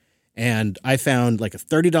 points. And I found like a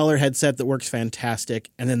 $30 headset that works fantastic.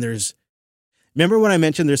 And then remember when I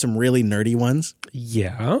mentioned there's some really nerdy ones?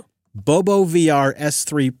 Yeah. Bobo VR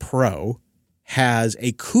S3 Pro has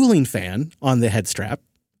a cooling fan on the head strap,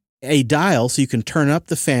 a dial so you can turn up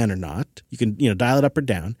the fan or not. You can, dial it up or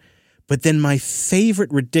down. But then my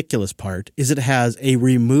favorite ridiculous part is it has a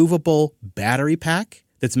removable battery pack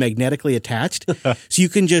that's magnetically attached. So you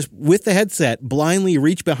can just, with the headset, blindly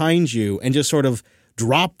reach behind you and just sort of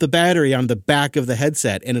drop the battery on the back of the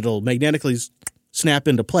headset, and it'll magnetically snap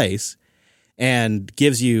into place and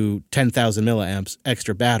gives you 10,000 milliamps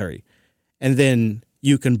extra battery. And then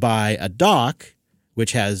you can buy a dock,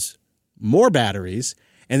 which has more batteries,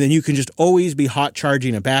 and then you can just always be hot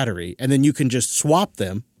charging a battery, and then you can just swap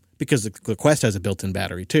them because the Quest has a built-in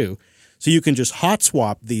battery too. So you can just hot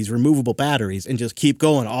swap these removable batteries and just keep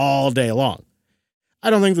going all day long.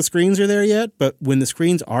 I don't think the screens are there yet, but when the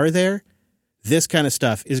screens are there, this kind of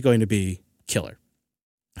stuff is going to be killer.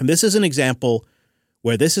 And this is an example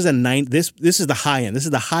where this is this is the high end. This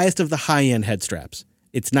is the highest of the high end head straps.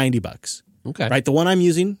 It's $90. Okay. Right? The one I'm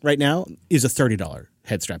using right now is a $30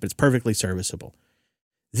 head strap. It's perfectly serviceable.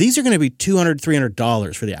 These are going to be $200,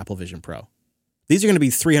 $300 for the Apple Vision Pro. These are going to be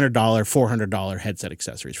 $300, $400 headset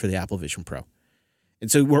accessories for the Apple Vision Pro. And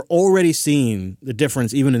so we're already seeing the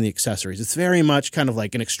difference even in the accessories. It's very much kind of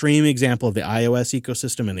like an extreme example of the iOS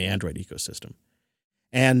ecosystem and the Android ecosystem.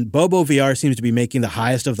 And Bobo VR seems to be making the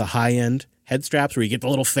highest of the high-end head straps where you get the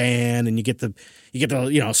little fan and you get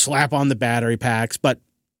the slap on the battery packs. But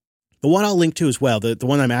the one I'll link to as well, the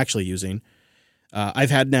one I'm actually using, I've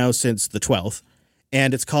had now since the 12th,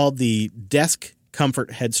 and it's called the Desk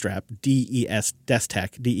comfort head strap,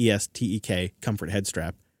 Destek, D-E-S-T-E-K, comfort head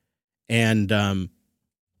strap, and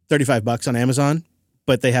 $35 on Amazon,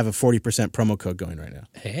 but they have a 40% promo code going right now.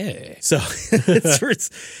 Hey. So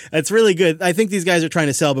it's really good. I think these guys are trying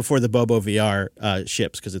to sell before the Bobo VR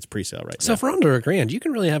ships because it's pre-sale right now. So for under $1,000, you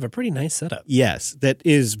can really have a pretty nice setup. Yes, that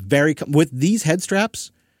is very with these head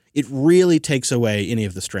straps, it really takes away any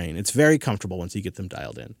of the strain. It's very comfortable once you get them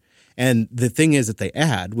dialed in. And the thing is that they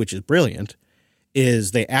add, which is brilliant,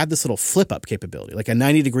 is they add this little flip-up capability, like a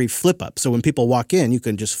 90-degree flip-up. So when people walk in, you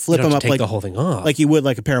can just flip them up like the whole thing off, like you would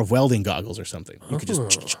like a pair of welding goggles or something. You could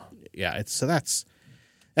just,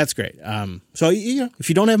 that's great. So if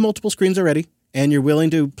you don't have multiple screens already and you're willing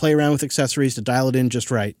to play around with accessories to dial it in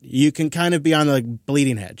just right, you can kind of be on the like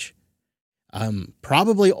bleeding edge.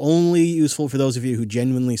 Probably only useful for those of you who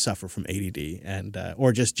genuinely suffer from ADD and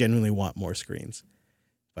or just genuinely want more screens.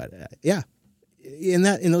 But in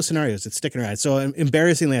those scenarios, it's sticking around. So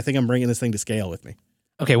embarrassingly, I think I'm bringing this thing to scale with me.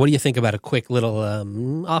 Okay, what do you think about a quick little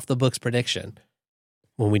off the books prediction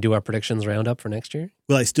when we do our predictions roundup for next year?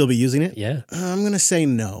 Will I still be using it? Yeah, I'm going to say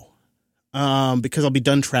no, because I'll be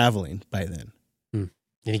done traveling by then. You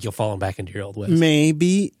think you'll fall back into your old ways?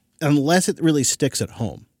 Maybe, unless it really sticks at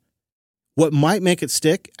home. What might make it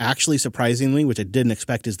stick, actually, surprisingly, which I didn't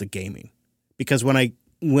expect, is the gaming. Because when I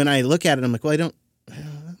look at it, I'm like, well,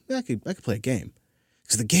 I could play a game.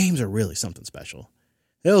 Because the games are really something special.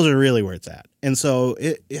 Those are really where it's at. And so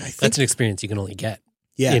I think that's an experience you can only get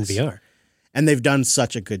in VR. And they've done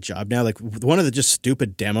such a good job. Now, like one of the just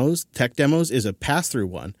stupid tech demos, is a pass-through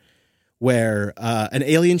one where an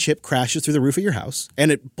alien ship crashes through the roof of your house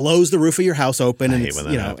and it blows the roof of your house open and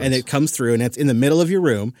and it comes through and it's in the middle of your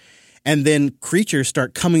room. And then creatures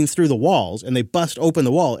start coming through the walls and they bust open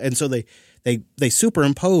the wall. And so they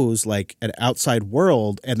superimpose like an outside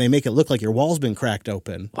world and they make it look like your wall's been cracked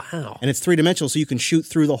open. Wow. And it's three-dimensional, so you can shoot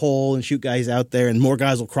through the hole and shoot guys out there and more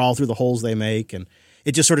guys will crawl through the holes they make. And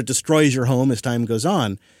it just sort of destroys your home as time goes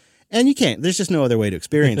on. And you can't. There's just no other way to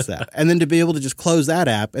experience that. And then to be able to just close that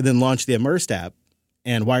app and then launch the Immersed app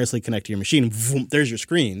and wirelessly connect to your machine, and boom, there's your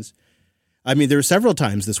screens. I mean, there were several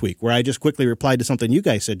times this week where I just quickly replied to something you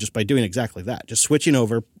guys said just by doing exactly that. Just switching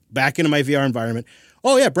over back into my VR environment.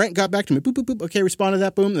 Oh, yeah, Brent got back to me. Boop, boop, boop. Okay, respond to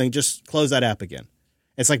that. Boom. And then just close that app again.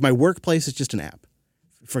 It's like my workplace is just an app,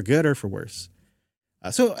 for good or for worse.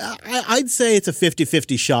 So I'd say it's a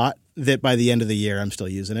 50-50 shot that by the end of the year I'm still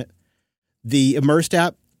using it. The Immersed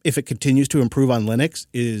app, if it continues to improve on Linux,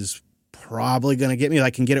 is probably going to get me. If I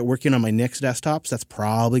can get it working on my Nix desktops, that's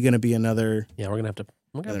probably going to be another. Yeah, we're going to have to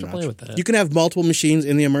play with that. You can have multiple machines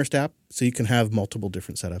in the Immersed app, so you can have multiple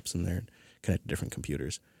different setups in there and connect to different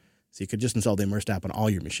computers. So you could just install the Immersed app on all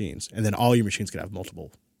your machines, and then all your machines could have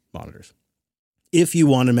multiple monitors. If you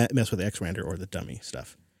want to mess with the X-Render or the dummy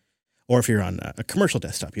stuff. Or if you're on a commercial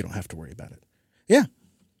desktop, you don't have to worry about it. Yeah,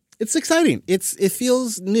 it's exciting. It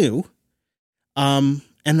feels new, and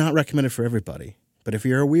not recommended for everybody. But if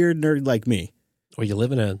you're a weird nerd like me. Or you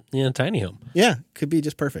live in a tiny home. Yeah, could be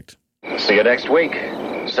just perfect. See you next week.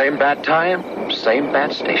 Same bad time, same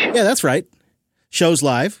bad station. Yeah, that's right. Show's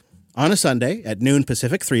live on a Sunday at noon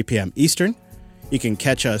Pacific, 3 p.m. Eastern. You can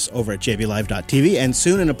catch us over at jblive.tv and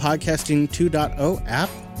soon in a Podcasting 2.0 app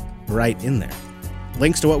right in there.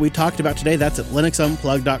 Links to what we talked about today, that's at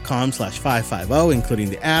linuxunplugged.com/550, including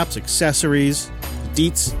the apps, accessories,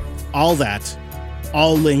 deets, all that,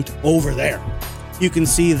 all linked over there. You can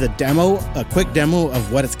see the demo, a quick demo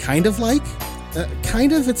of what it's kind of like.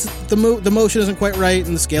 It's the motion isn't quite right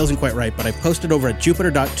and the scale isn't quite right, but I posted over at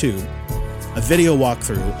Jupiter.tube a video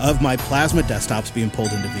walkthrough of my plasma desktops being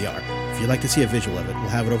pulled into VR. If you'd like to see a visual of it, we'll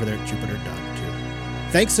have it over there at Jupiter.tube.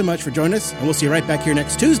 Thanks so much for joining us, and we'll see you right back here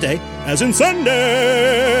next Tuesday, as in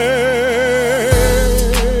Sunday!